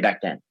bantamweight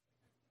back then.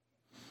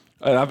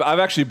 And I've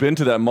actually been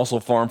to that Muscle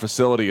Farm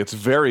facility. It's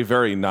very,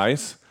 very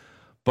nice,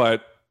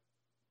 but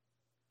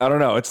I don't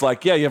know. It's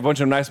like, yeah, you have a bunch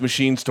of nice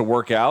machines to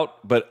work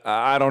out, but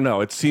I don't know.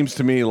 It seems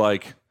to me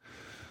like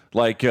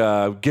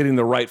getting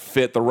the right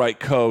fit, the right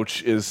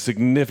coach is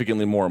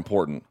significantly more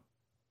important.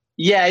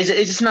 Yeah, it's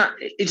just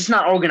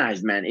not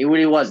organized, man. It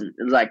really wasn't.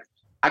 It was like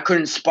I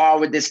couldn't spar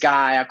with this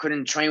guy. I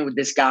couldn't train with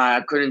this guy.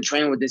 I couldn't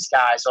train with this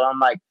guy. So I'm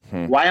like,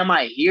 why am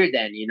I here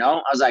then? You know,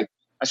 I was like,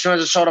 as soon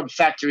as I showed up at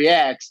Factory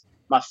X,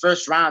 my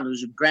first round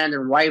was with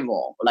Brandon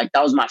Rival. Like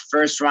that was my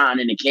first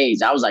round in the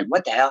cage. I was like,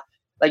 what the hell?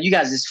 Like, you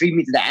guys just feed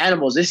me to the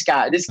animals. This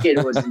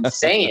kid was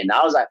insane.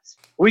 I was like,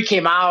 we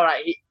came out.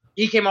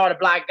 He came out with a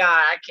black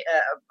guy.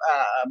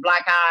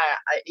 Black eye.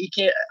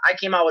 I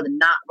came out with a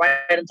knot right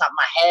on top of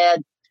my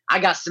head. I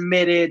got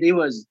submitted. It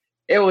was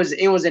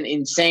an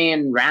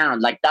insane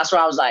round. Like, that's where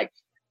I was like,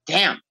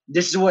 damn,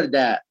 this is what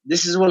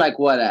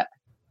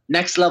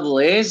next level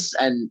is.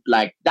 And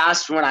like,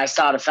 that's when I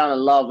fell in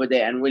love with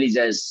it and really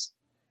just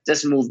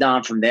moved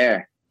on from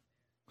there.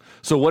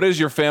 So what is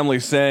your family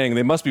saying?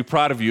 They must be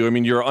proud of you. I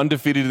mean, you're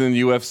undefeated in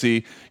the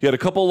UFC. You had a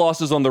couple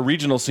losses on the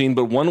regional scene,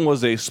 but one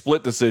was a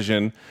split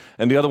decision,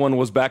 and the other one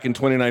was back in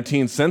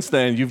 2019. Since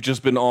then, you've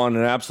just been on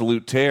an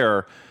absolute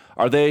tear.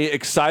 Are they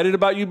excited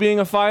about you being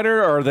a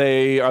fighter? Are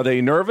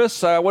they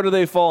nervous? Where do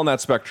they fall on that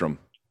spectrum?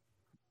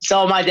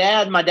 So my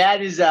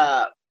dad is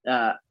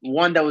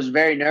one that was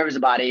very nervous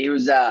about it.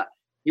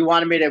 He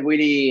wanted me to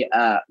really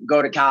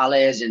go to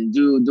college and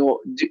do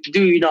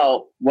you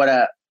know what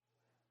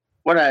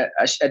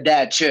a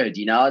dad should,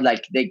 you know,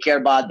 like they care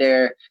about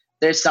their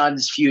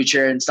son's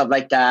future and stuff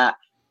like that.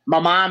 My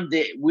mom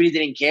really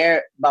didn't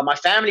care, but my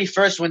family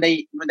first, when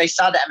they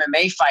saw the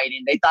MMA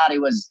fighting, they thought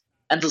it was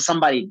until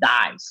somebody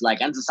dies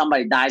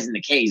in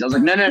the cage. I was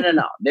like, no.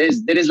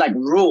 There's like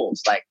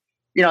rules, like,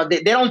 you know,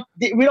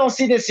 we don't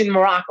see this in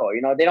Morocco,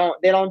 you know, they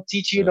don't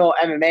teach you no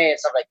MMA and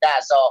stuff like that.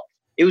 So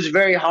it was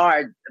very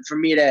hard for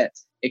me to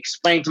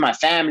explain to my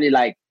family,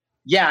 like,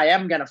 yeah, I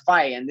am gonna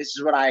fight and this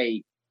is what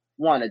I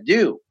want to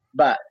do.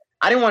 But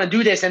I didn't want to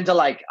do this until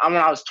like when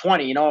I was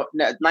 20, you know,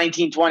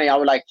 19, 20. I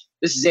was like,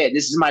 this is it.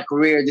 This is my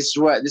career. This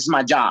is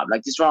my job.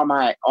 Like, this is what I'm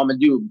gonna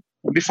do.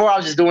 Before I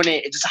was just doing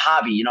it, it's just a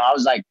hobby. You know, I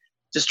was like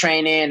just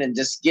training and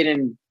just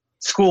getting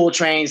school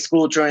trained.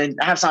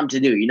 I have something to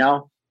do, you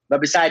know. But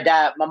beside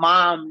that, my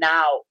mom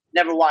now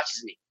never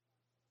watches me.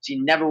 She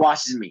never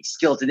watches me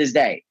still to this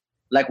day.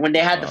 Like when they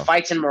had the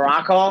fights in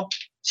Morocco,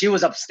 she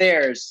was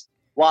upstairs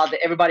while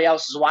everybody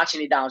else was watching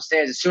it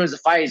downstairs. As soon as the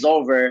fight is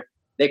over,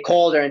 they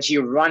called her and she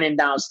running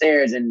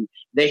downstairs and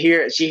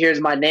she hears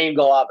my name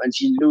go up and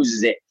she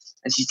loses it.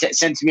 And she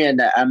sends me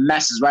a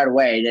message right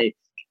away. They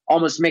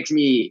almost makes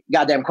me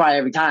goddamn cry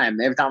every time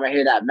I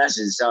hear that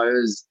message. So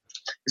it's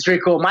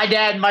pretty cool. My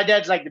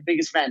dad's like the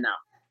biggest fan now.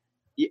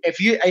 If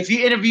you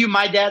interview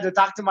my dad or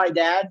talk to my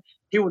dad,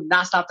 he would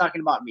not stop talking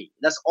about me.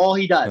 That's all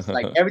he does.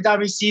 Like every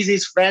time he sees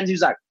his friends,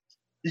 he's like,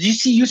 did you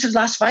see Youssef's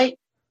last fight?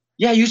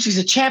 Yeah, Youssef's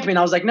a champion.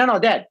 I was like, no,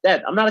 Dad,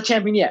 I'm not a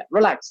champion yet.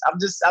 Relax. I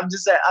just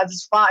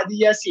fought in the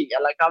UFC.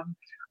 Like I'm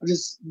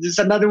just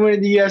another win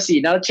in the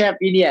UFC, not a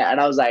champion yet. And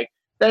I was like,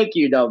 thank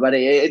you, though,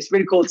 buddy. It's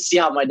pretty cool to see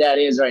how my dad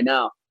is right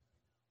now.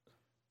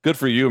 Good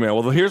for you, man.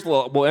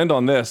 Well, we'll end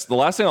on this. The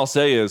last thing I'll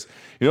say is,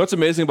 you know what's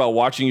amazing about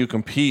watching you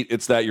compete?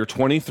 It's that you're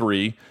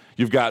 23.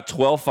 You've got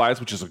 12 fights,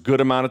 which is a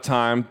good amount of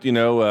time. You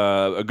know,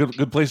 a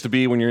good place to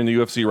be when you're in the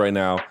UFC right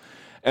now.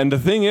 And the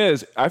thing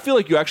is, I feel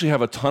like you actually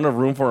have a ton of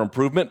room for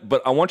improvement,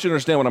 but I want you to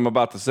understand what I'm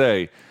about to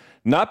say.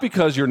 Not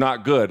because you're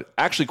not good,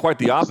 actually quite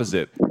the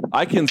opposite.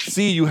 I can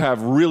see you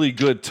have really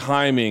good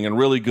timing and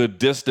really good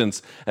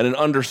distance and an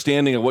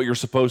understanding of what you're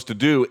supposed to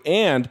do.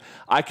 And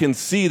I can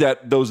see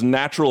that those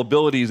natural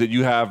abilities that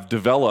you have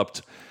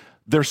developed,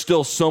 there's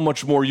still so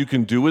much more you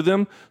can do with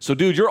them. So,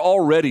 dude, you're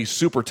already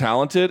super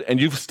talented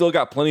and you've still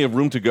got plenty of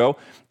room to go.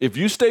 If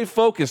you stay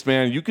focused,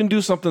 man, you can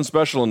do something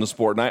special in the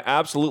sport. And I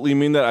absolutely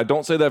mean that. I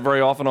don't say that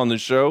very often on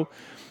this show.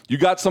 You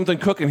got something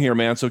cooking here,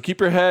 man. So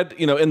keep your head,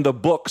 in the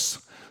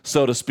books,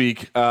 so to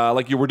speak,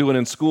 like you were doing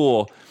in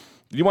school.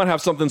 You might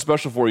have something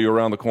special for you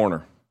around the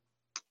corner.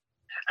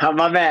 Oh,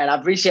 my man, I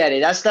appreciate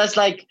it.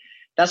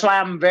 That's why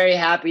I'm very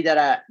happy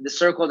that the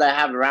circle that I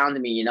have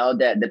around me,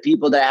 the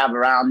people that I have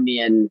around me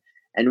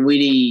and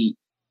really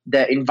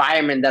the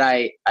environment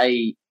that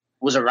I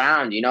was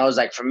around, it's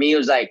like, for me, it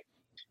was like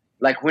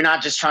we're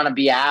not just trying to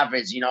be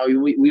average,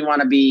 we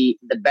want to be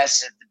the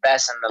best of the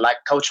best. And like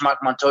Coach Mark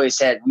Montoya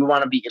said, we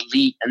want to be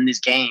elite in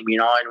this game,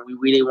 and we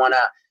really want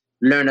to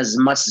learn as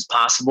much as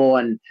possible.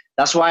 And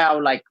that's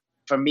why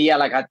for me,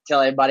 I tell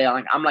everybody,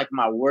 I'm like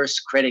my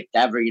worst critic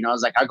ever.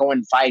 It's like I go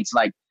in fights,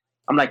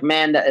 I'm like,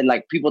 man,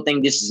 people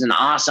think this is an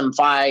awesome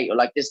fight or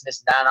like this and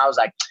that. And I was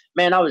like,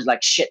 man, that was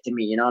like shit to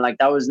me.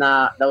 That was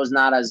not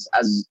as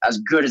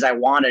good as I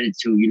wanted it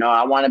to.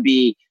 I want to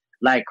be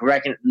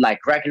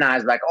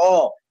recognized,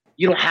 oh,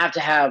 you don't have to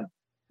have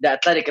the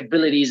athletic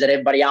abilities that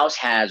everybody else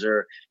has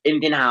or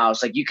anything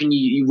else.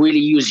 You really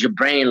use your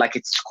brain like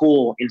it's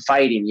cool in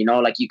fighting.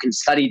 You can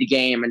study the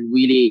game and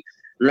really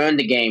learn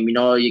the game.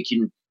 You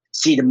can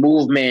see the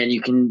movement,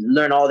 you can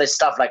learn all this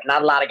stuff.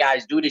 Not a lot of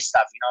guys do this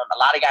stuff, a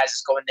lot of guys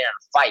just go in there and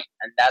fight.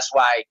 And that's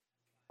why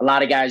a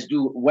lot of guys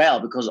do well,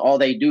 because all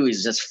they do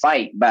is just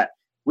fight. But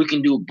we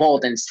can do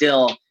both. And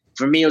still,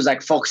 for me, it was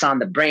like focus on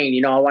the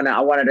brain. I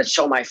wanted to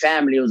show my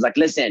family. It was like,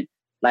 listen,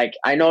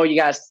 I know you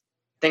guys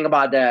think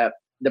about the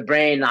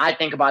brain. I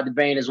think about the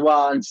brain as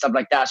well and stuff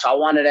like that. So I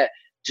wanted to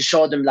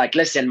show them,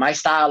 listen, my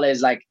style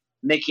is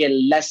make it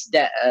less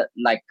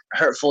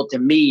hurtful to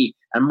me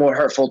and more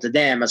hurtful to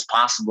them as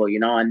possible,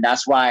 and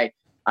that's why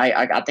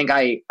I think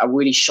I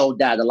really showed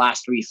that the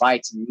last 3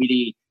 fights and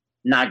really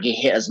not get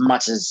hit as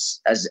much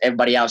as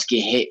everybody else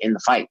get hit in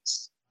the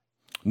fights.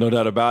 No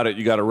doubt about it.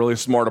 You got a really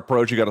smart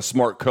approach. You got a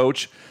smart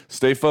coach.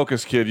 Stay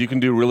focused, kid. You can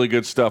do really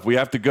good stuff. We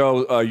have to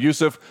go.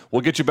 Youssef,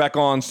 we'll get you back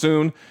on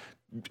soon.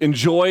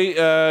 Enjoy,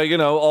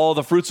 all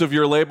the fruits of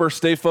your labor.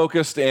 Stay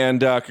focused, and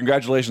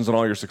congratulations on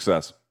all your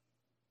success.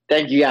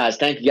 Thank you, guys.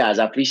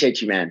 I appreciate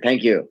you, man.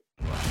 Thank you.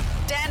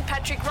 Dan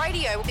Patrick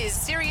Radio is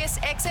Sirius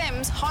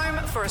XM's home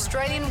for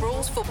Australian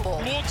rules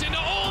football. Walks into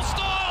all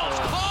styles.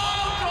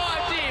 Oh,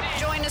 drive deep.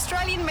 Join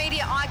Australian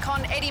media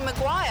icon Eddie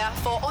Maguire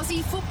for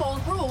Aussie Football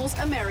Rules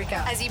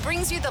America as he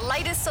brings you the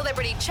latest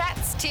celebrity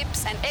chats,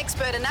 tips and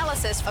expert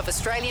analysis of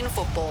Australian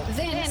football.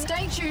 Then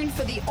stay tuned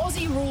for the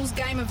Aussie Rules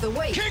Game of the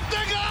Week. Kick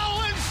the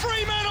goal and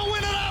Fremantle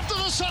win it after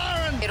the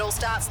siren. It all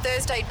starts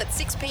Thursday at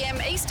 6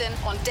 p.m. Eastern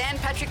on Dan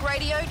Patrick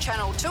Radio,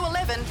 Channel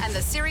 211 and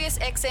the Sirius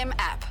XM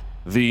app.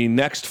 The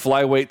next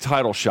flyweight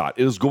title shot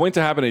is going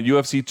to happen at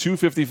UFC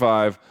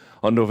 255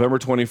 on November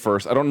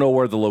 21st. I don't know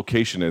where the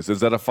location is.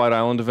 Is that a Fight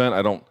Island event?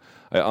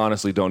 I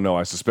honestly don't know.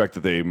 I suspect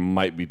that they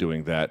might be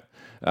doing that.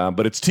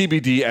 But it's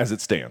TBD as it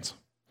stands.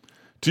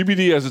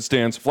 TBD as it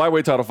stands.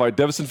 Flyweight title fight.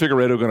 Deiveson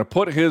Figueiredo going to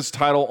put his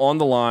title on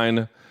the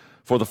line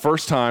for the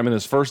first time in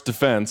his first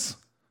defense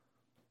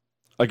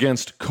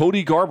against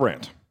Cody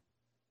Garbrandt.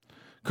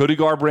 Cody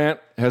Garbrandt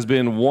has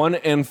been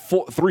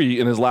 1-3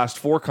 in his last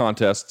 4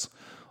 contests,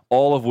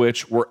 all of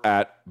which were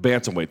at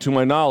bantamweight. To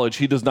my knowledge,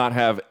 he does not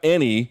have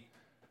any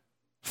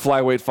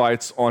flyweight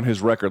fights on his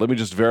record. Let me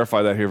just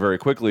verify that here very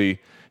quickly.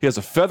 He has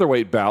a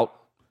featherweight bout,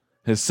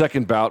 his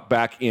second bout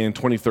back in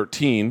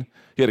 2013.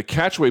 He had a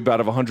catchweight bout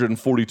of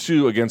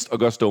 142 against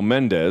Augusto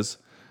Mendez.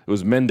 It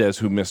was Mendez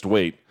who missed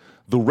weight.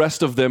 The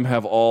rest of them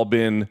have all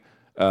been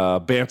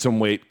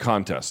bantamweight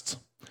contests.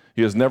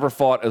 He has never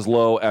fought as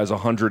low as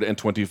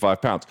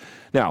 125 pounds.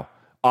 Now,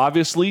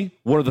 obviously,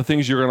 one of the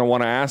things you're going to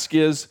want to ask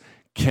is,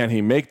 can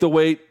he make the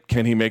weight?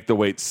 Can he make the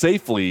weight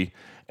safely?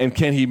 And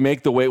can he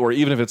make the weight where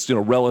even if it's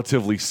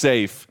relatively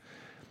safe,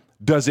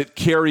 does it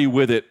carry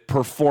with it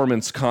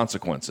performance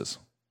consequences?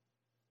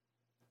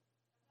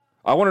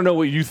 I want to know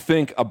what you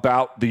think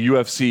about the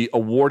UFC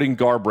awarding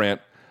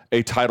Garbrandt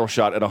a title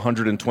shot at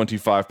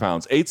 125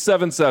 pounds.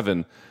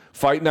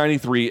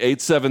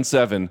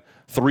 877-FIGHT-93,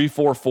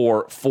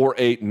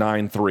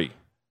 877-344-4893.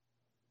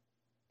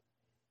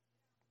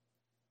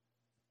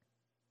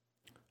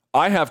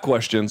 I have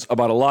questions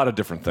about a lot of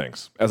different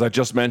things. As I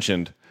just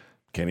mentioned,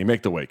 can he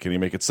make the weight? Can he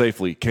make it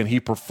safely? Can he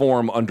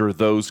perform under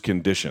those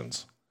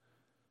conditions?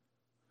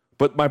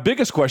 But my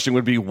biggest question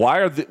would be,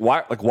 why is the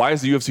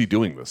UFC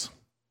doing this?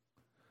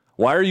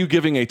 Why are you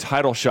giving a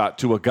title shot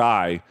to a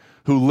guy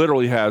who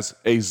literally has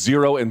a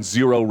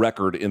 0-0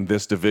 record in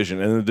this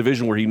division? And in the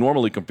division where he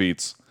normally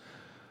competes,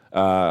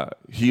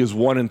 he is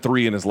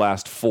 1-3 in his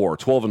last 4,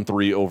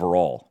 12-3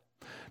 overall.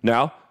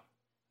 Now,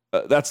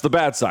 that's the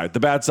bad side.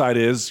 The bad side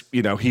is,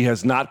 he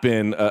has not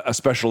been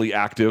especially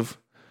active.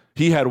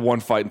 He had 1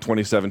 fight in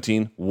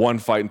 2017, 1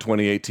 fight in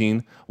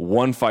 2018,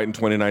 1 fight in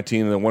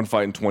 2019, and then 1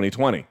 fight in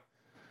 2020.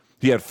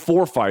 He had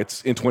 4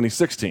 fights in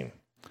 2016.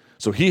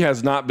 So he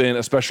has not been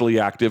especially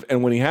active,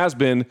 and when he has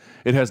been,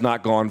 it has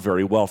not gone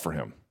very well for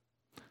him.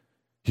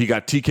 He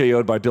got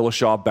TKO'd by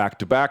Dillashaw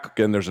back-to-back.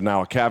 Again, there's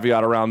now a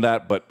caveat around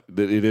that, but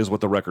it is what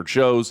the record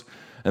shows.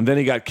 And then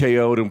he got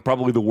KO'd in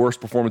probably the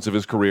worst performance of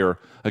his career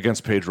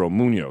against Pedro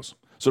Munoz,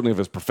 certainly of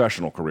his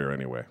professional career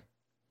anyway.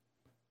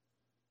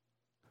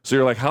 So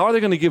you're like, how are they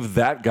going to give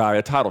that guy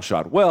a title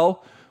shot?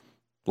 Well,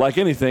 like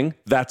anything,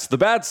 that's the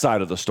bad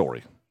side of the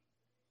story.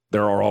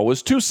 There are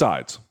always 2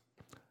 sides,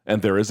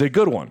 and there is a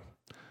good one.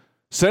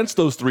 Since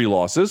those 3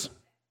 losses,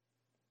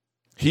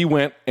 he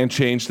went and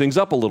changed things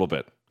up a little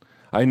bit.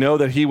 I know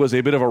that he was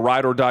a bit of a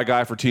ride-or-die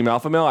guy for Team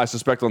Alpha Male. I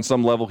suspect on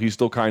some level he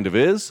still kind of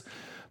is.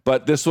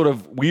 But this sort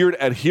of weird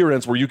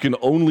adherence where you can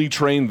only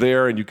train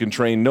there and you can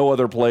train no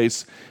other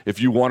place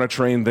if you want to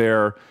train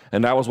there,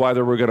 and that was why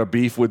they were going to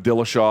beef with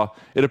Dillashaw.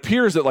 It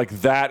appears that like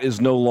that is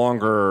no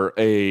longer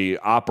a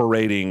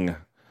operating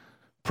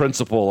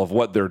principle of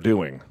what they're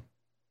doing.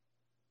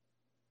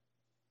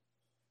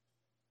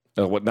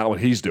 Not what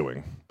he's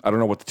doing. I don't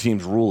know what the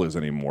team's rule is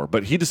anymore,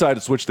 but he decided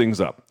to switch things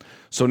up.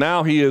 So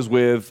now he is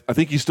with, I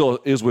think he still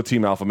is with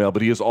Team Alpha Male,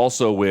 but he is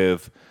also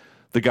with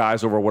the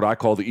guys over what I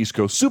call the East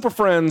Coast Super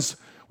Friends,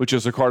 which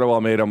is Ricardo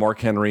Almeida, Mark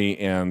Henry,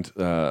 and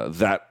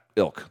that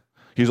ilk.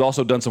 He's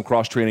also done some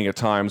cross-training at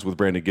times with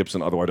Brandon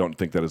Gibson, although I don't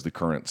think that is the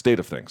current state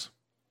of things.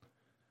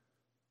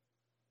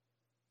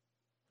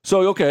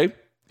 So, okay,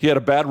 he had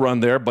a bad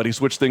run there, but he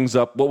switched things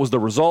up. What was the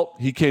result?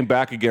 He came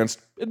back against,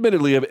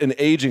 admittedly, an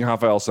aging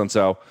Rafael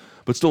Sunsao,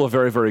 but still a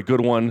very, very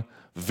good one.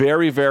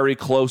 Very, very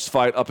close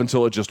fight up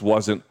until it just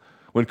wasn't,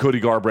 when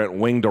Cody Garbrandt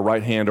winged a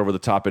right hand over the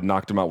top and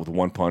knocked him out with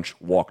 1 punch,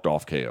 walked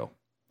off KO.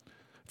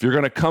 If you're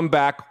going to come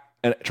back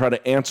and try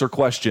to answer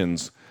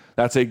questions,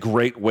 that's a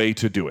great way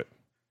to do it.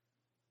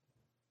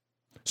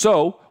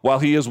 So, while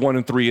he is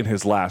 1-3 in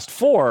his last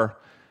 4,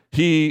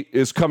 he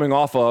is coming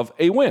off of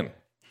a win.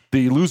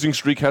 The losing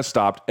streak has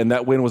stopped, and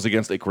that win was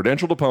against a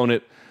credentialed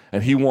opponent,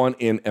 and he won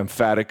in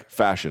emphatic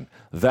fashion.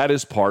 That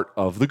is part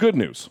of the good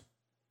news.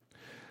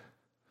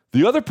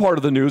 The other part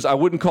of the news, I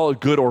wouldn't call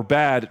it good or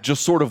bad,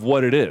 just sort of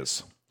what it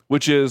is,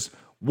 which is,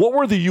 what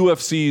were the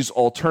UFC's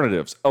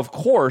alternatives? Of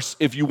course,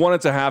 if you wanted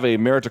to have a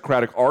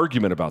meritocratic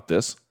argument about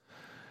this,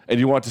 and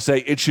you want to say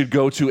it should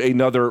go to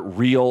another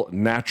real,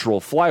 natural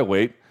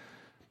flyweight,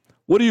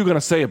 what are you going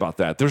to say about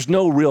that? There's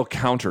no real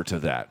counter to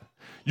that.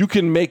 You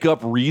can make up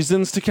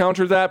reasons to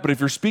counter that, but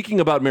if you're speaking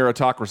about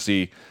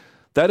meritocracy,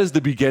 that is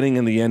the beginning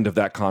and the end of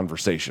that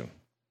conversation.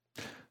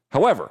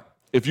 However,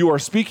 if you are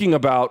speaking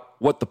about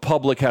what the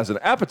public has an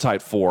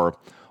appetite for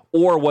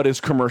or what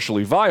is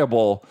commercially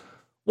viable,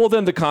 well,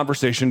 then the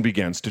conversation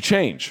begins to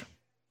change.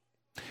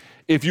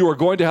 If you are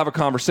going to have a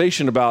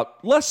conversation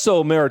about less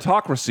so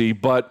meritocracy,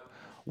 but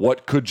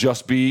what could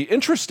just be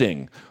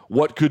interesting,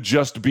 what could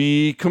just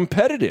be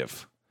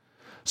competitive.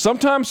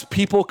 Sometimes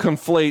people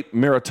conflate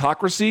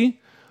meritocracy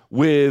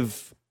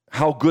with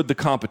how good the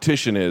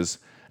competition is,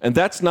 and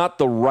that's not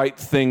the right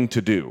thing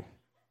to do.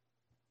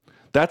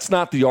 That's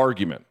not the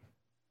argument.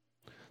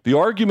 The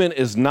argument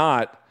is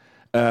not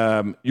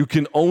you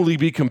can only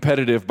be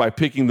competitive by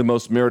picking the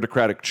most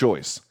meritocratic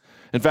choice.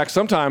 In fact,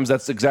 sometimes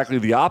that's exactly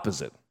the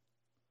opposite.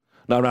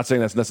 Now, I'm not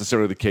saying that's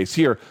necessarily the case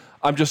here.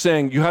 I'm just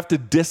saying you have to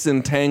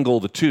disentangle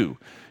the two.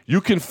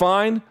 You can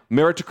find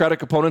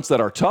meritocratic opponents that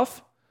are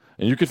tough,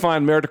 and you can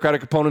find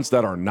meritocratic opponents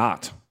that are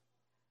not.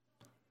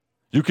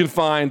 You can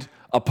find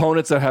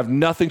opponents that have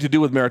nothing to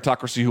do with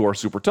meritocracy who are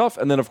super tough,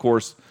 and then, of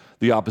course,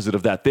 the opposite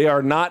of that. They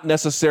are not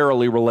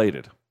necessarily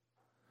related.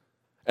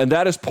 And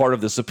that is part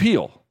of this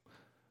appeal.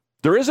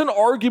 There is an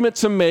argument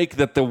to make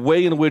that the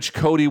way in which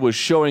Cody was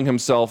showing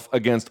himself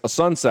against a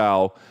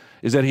Sunsao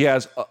is that he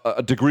has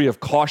a degree of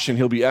caution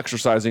he'll be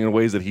exercising in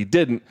ways that he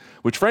didn't,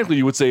 which frankly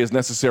you would say is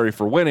necessary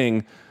for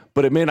winning,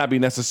 but it may not be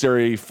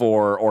necessary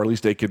for, or at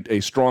least a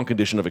strong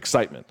condition of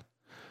excitement.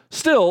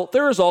 Still,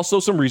 there is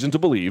also some reason to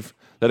believe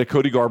that a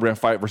Cody Garbrandt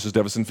fight versus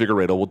Deiveson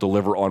Figueiredo will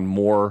deliver on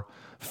more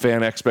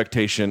fan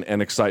expectation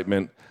and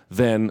excitement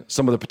than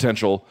some of the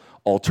potential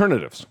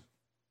alternatives.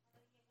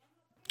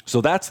 So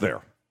that's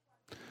there.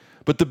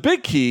 But the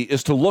big key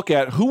is to look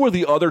at who were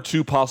the other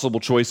 2 possible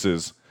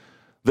choices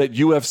that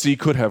UFC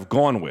could have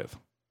gone with.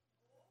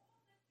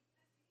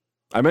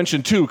 I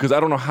mentioned 2 because I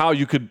don't know how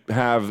you could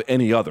have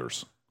any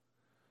others.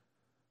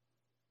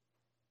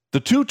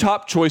 The 2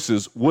 top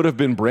choices would have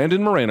been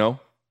Brandon Moreno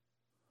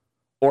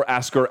or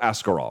Askar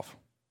Askarov.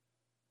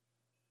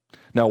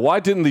 Now, why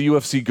didn't the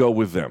UFC go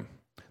with them?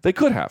 They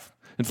could have.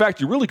 In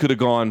fact, you really could have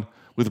gone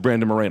with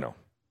Brandon Moreno.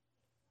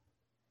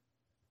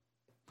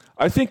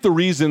 I think the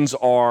reasons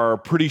are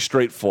pretty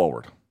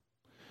straightforward.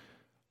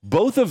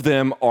 Both of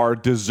them are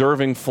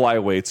deserving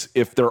flyweights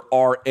if there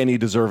are any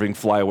deserving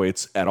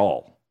flyweights at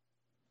all.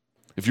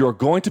 If you are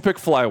going to pick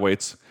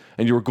flyweights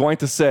and you are going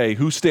to say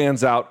who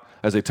stands out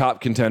as a top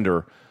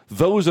contender,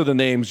 those are the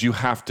names you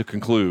have to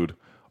conclude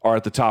are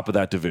at the top of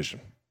that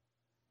division.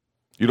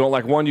 You don't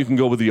like one, you can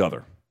go with the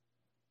other.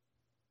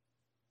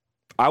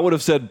 I would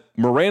have said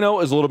Moreno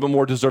is a little bit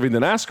more deserving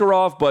than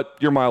Askarov, but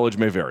your mileage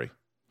may vary.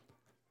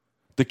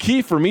 The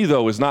key for me,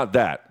 though, is not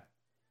that.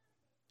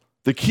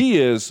 The key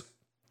is,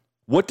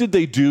 what did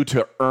they do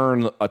to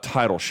earn a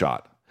title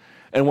shot?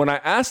 And when I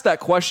ask that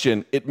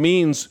question, it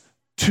means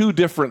two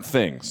different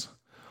things.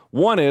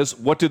 One is,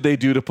 what did they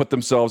do to put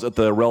themselves at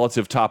the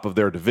relative top of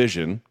their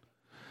division?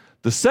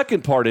 The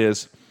second part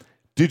is,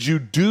 did you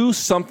do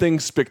something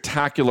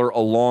spectacular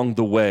along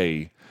the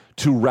way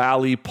to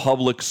rally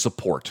public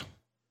support?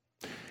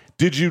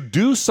 Did you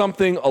do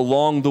something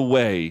along the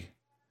way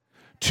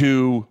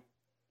to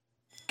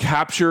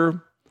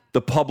capture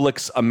the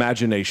public's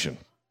imagination?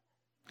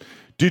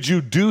 Did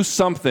you do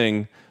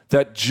something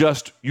that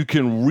just you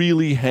can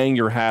really hang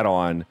your hat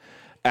on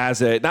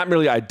as a not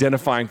merely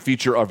identifying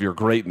feature of your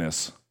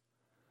greatness,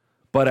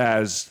 but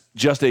as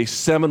just a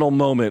seminal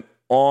moment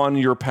on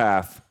your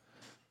path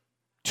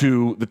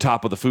to the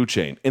top of the food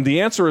chain? And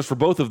the answer is, for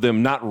both of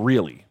them, not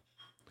really.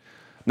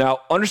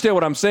 Now, understand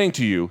what I'm saying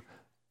to you.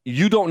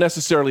 You don't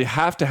necessarily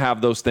have to have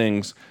those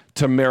things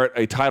to merit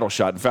a title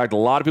shot. In fact, a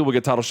lot of people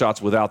get title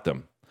shots without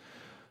them.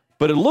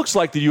 But it looks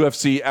like the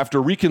UFC,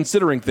 after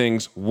reconsidering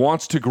things,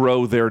 wants to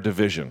grow their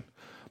division.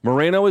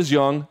 Moreno is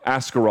young.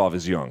 Askarov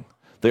is young.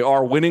 They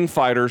are winning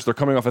fighters. They're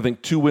coming off, I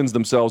think, 2 wins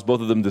themselves,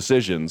 both of them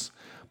decisions.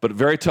 But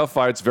very tough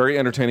fights, very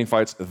entertaining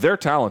fights. They're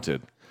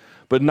talented.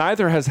 But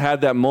neither has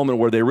had that moment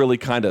where they really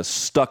kind of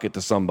stuck it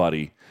to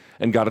somebody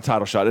and got a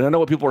title shot. And I know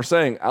what people are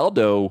saying.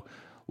 Aldo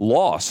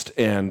lost,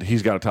 and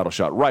he's got a title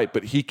shot. Right,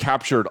 but he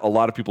captured a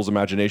lot of people's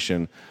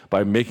imagination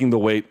by making the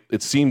weight,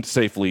 it seemed,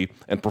 safely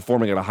and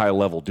performing at a high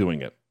level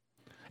doing it.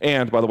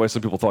 And, by the way,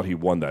 some people thought he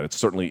won that. It's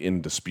certainly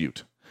in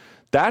dispute.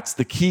 That's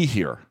the key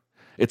here.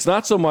 It's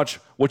not so much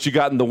what you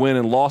got in the win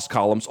and loss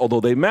columns, although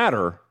they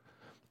matter.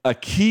 A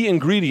key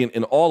ingredient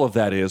in all of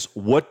that is,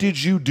 what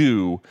did you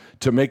do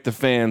to make the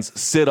fans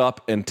sit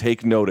up and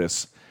take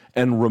notice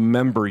and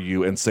remember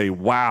you and say,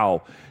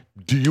 wow,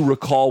 do you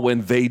recall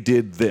when they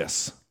did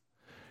this?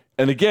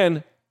 And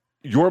again,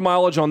 your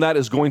mileage on that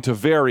is going to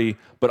vary,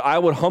 but I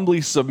would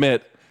humbly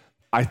submit,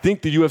 I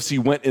think the UFC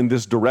went in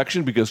this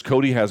direction because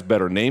Cody has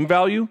better name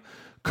value.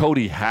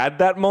 Cody had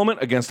that moment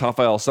against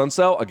Rafael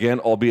Sunsao, again,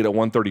 albeit at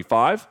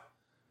 135.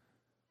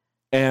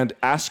 And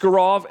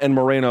Askarov and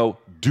Moreno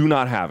do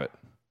not have it.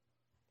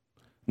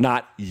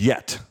 Not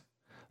yet.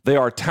 They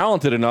are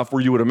talented enough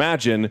where you would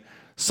imagine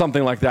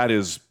something like that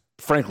is,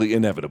 frankly,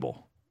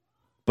 inevitable.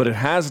 But it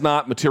has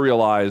not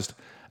materialized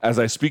as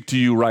I speak to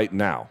you right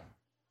now.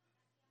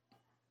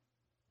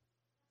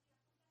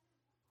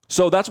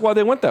 So that's why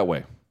they went that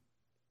way.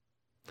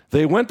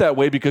 They went that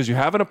way because you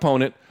have an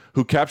opponent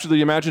who captured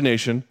the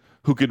imagination,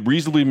 who could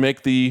reasonably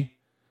make the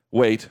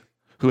weight,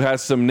 who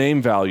has some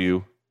name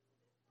value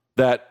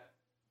that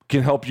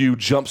can help you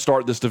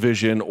jumpstart this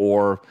division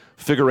or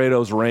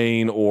Figueiredo's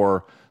reign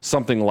or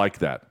something like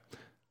that.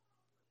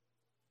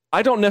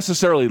 I don't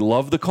necessarily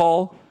love the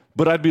call,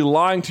 but I'd be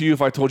lying to you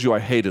if I told you I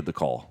hated the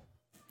call.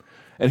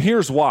 And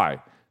here's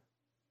why.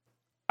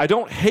 I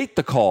don't hate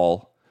the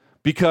call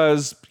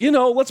because,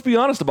 let's be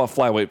honest about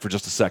Flyweight for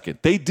just a second.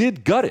 They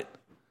did gut it.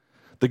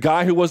 The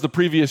guy who was the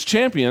previous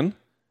champion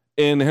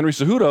in Henry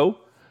Cejudo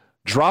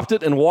dropped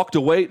it and walked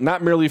away,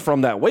 not merely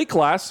from that weight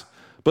class,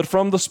 but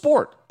from the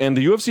sport. And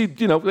the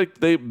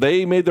UFC,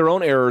 they made their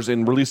own errors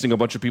in releasing a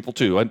bunch of people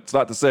too. It's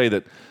not to say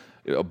that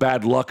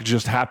bad luck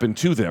just happened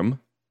to them.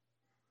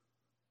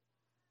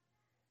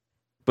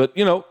 But,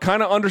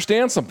 kind of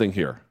understand something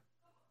here.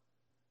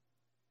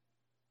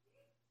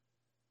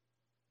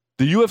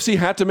 The UFC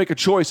had to make a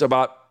choice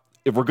about,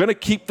 if we're going to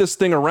keep this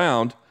thing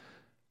around,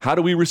 how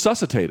do we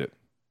resuscitate it?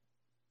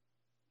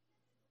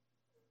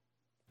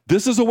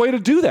 This is a way to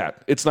do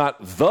that. It's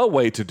not the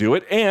way to do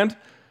it, and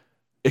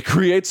it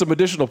creates some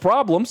additional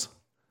problems,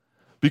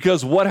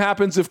 because what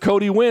happens if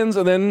Cody wins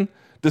and then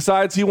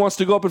decides he wants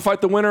to go up and fight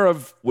the winner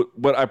of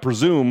what I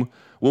presume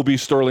will be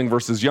Sterling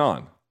versus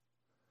Jan?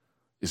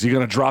 Is he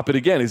going to drop it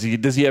again?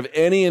 Does he have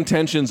any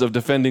intentions of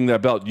defending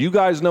that belt? You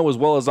guys know as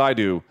well as I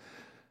do,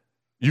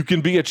 you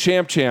can be a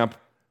champ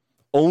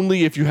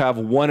only if you have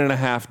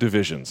 1.5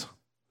 divisions,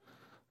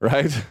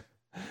 right?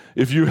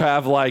 If you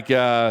have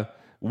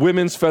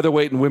women's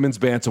featherweight and women's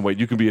bantamweight,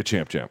 you can be a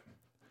champ.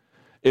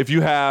 If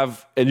you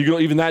have, and you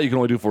can, even that you can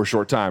only do for a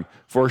short time.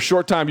 For a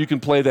short time, you can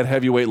play that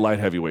heavyweight, light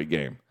heavyweight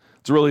game.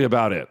 It's really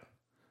about it.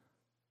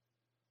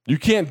 You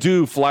can't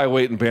do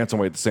flyweight and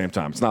bantamweight at the same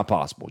time. It's not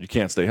possible. You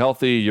can't stay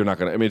healthy. You're not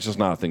going to, it's just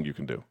not a thing you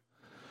can do.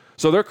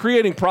 So they're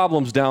creating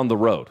problems down the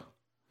road.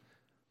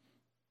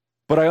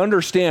 But I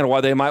understand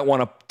why they might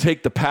want to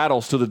take the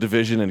paddles to the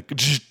division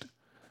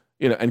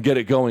and get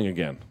it going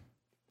again.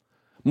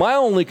 My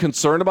only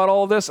concern about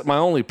all of this, my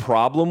only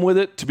problem with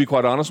it, to be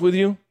quite honest with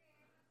you,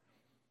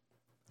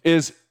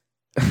 is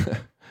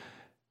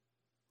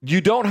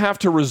you don't have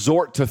to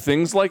resort to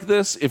things like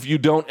this if you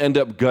don't end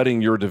up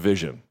gutting your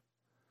division.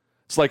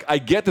 It's like, I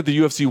get that the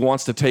UFC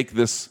wants to take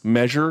this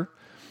measure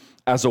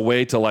as a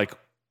way to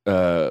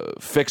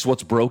fix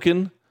what's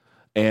broken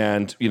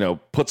and,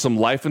 put some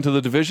life into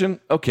the division.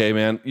 Okay,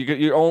 man,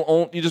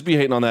 you just be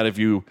hating on that if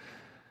you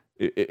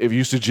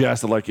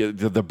suggest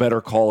that the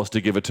better call is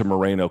to give it to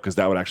Moreno because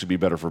that would actually be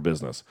better for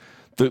business.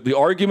 The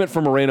argument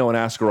for Moreno and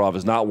Askarov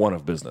is not one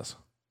of business.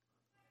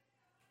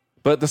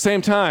 But at the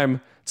same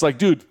time, it's like,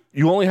 dude,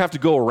 you only have to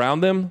go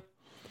around them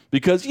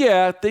because,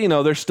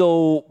 they're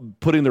still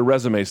putting their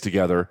resumes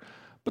together.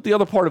 But the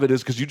other part of it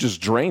is because you just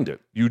drained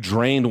it. You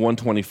drained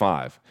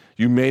 125.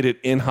 You made it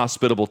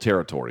inhospitable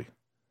territory.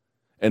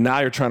 And now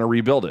you're trying to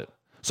rebuild it.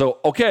 So,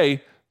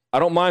 okay, I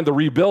don't mind the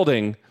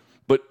rebuilding,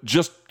 but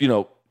just,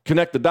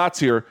 connect the dots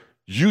here.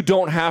 You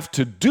don't have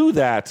to do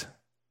that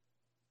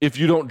if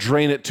you don't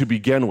drain it to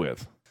begin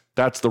with.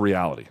 That's the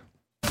reality.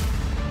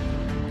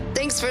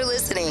 Thanks for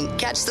listening.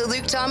 Catch the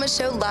Luke Thomas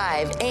Show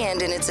live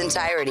and in its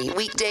entirety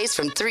weekdays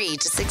from 3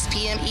 to 6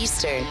 p.m.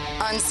 Eastern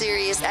on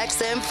Sirius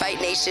XM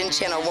Fight Nation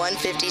Channel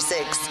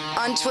 156.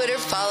 On Twitter,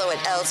 follow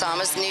at L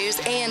Thomas News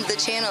and the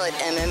channel at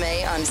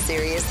MMA on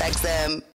Sirius XM.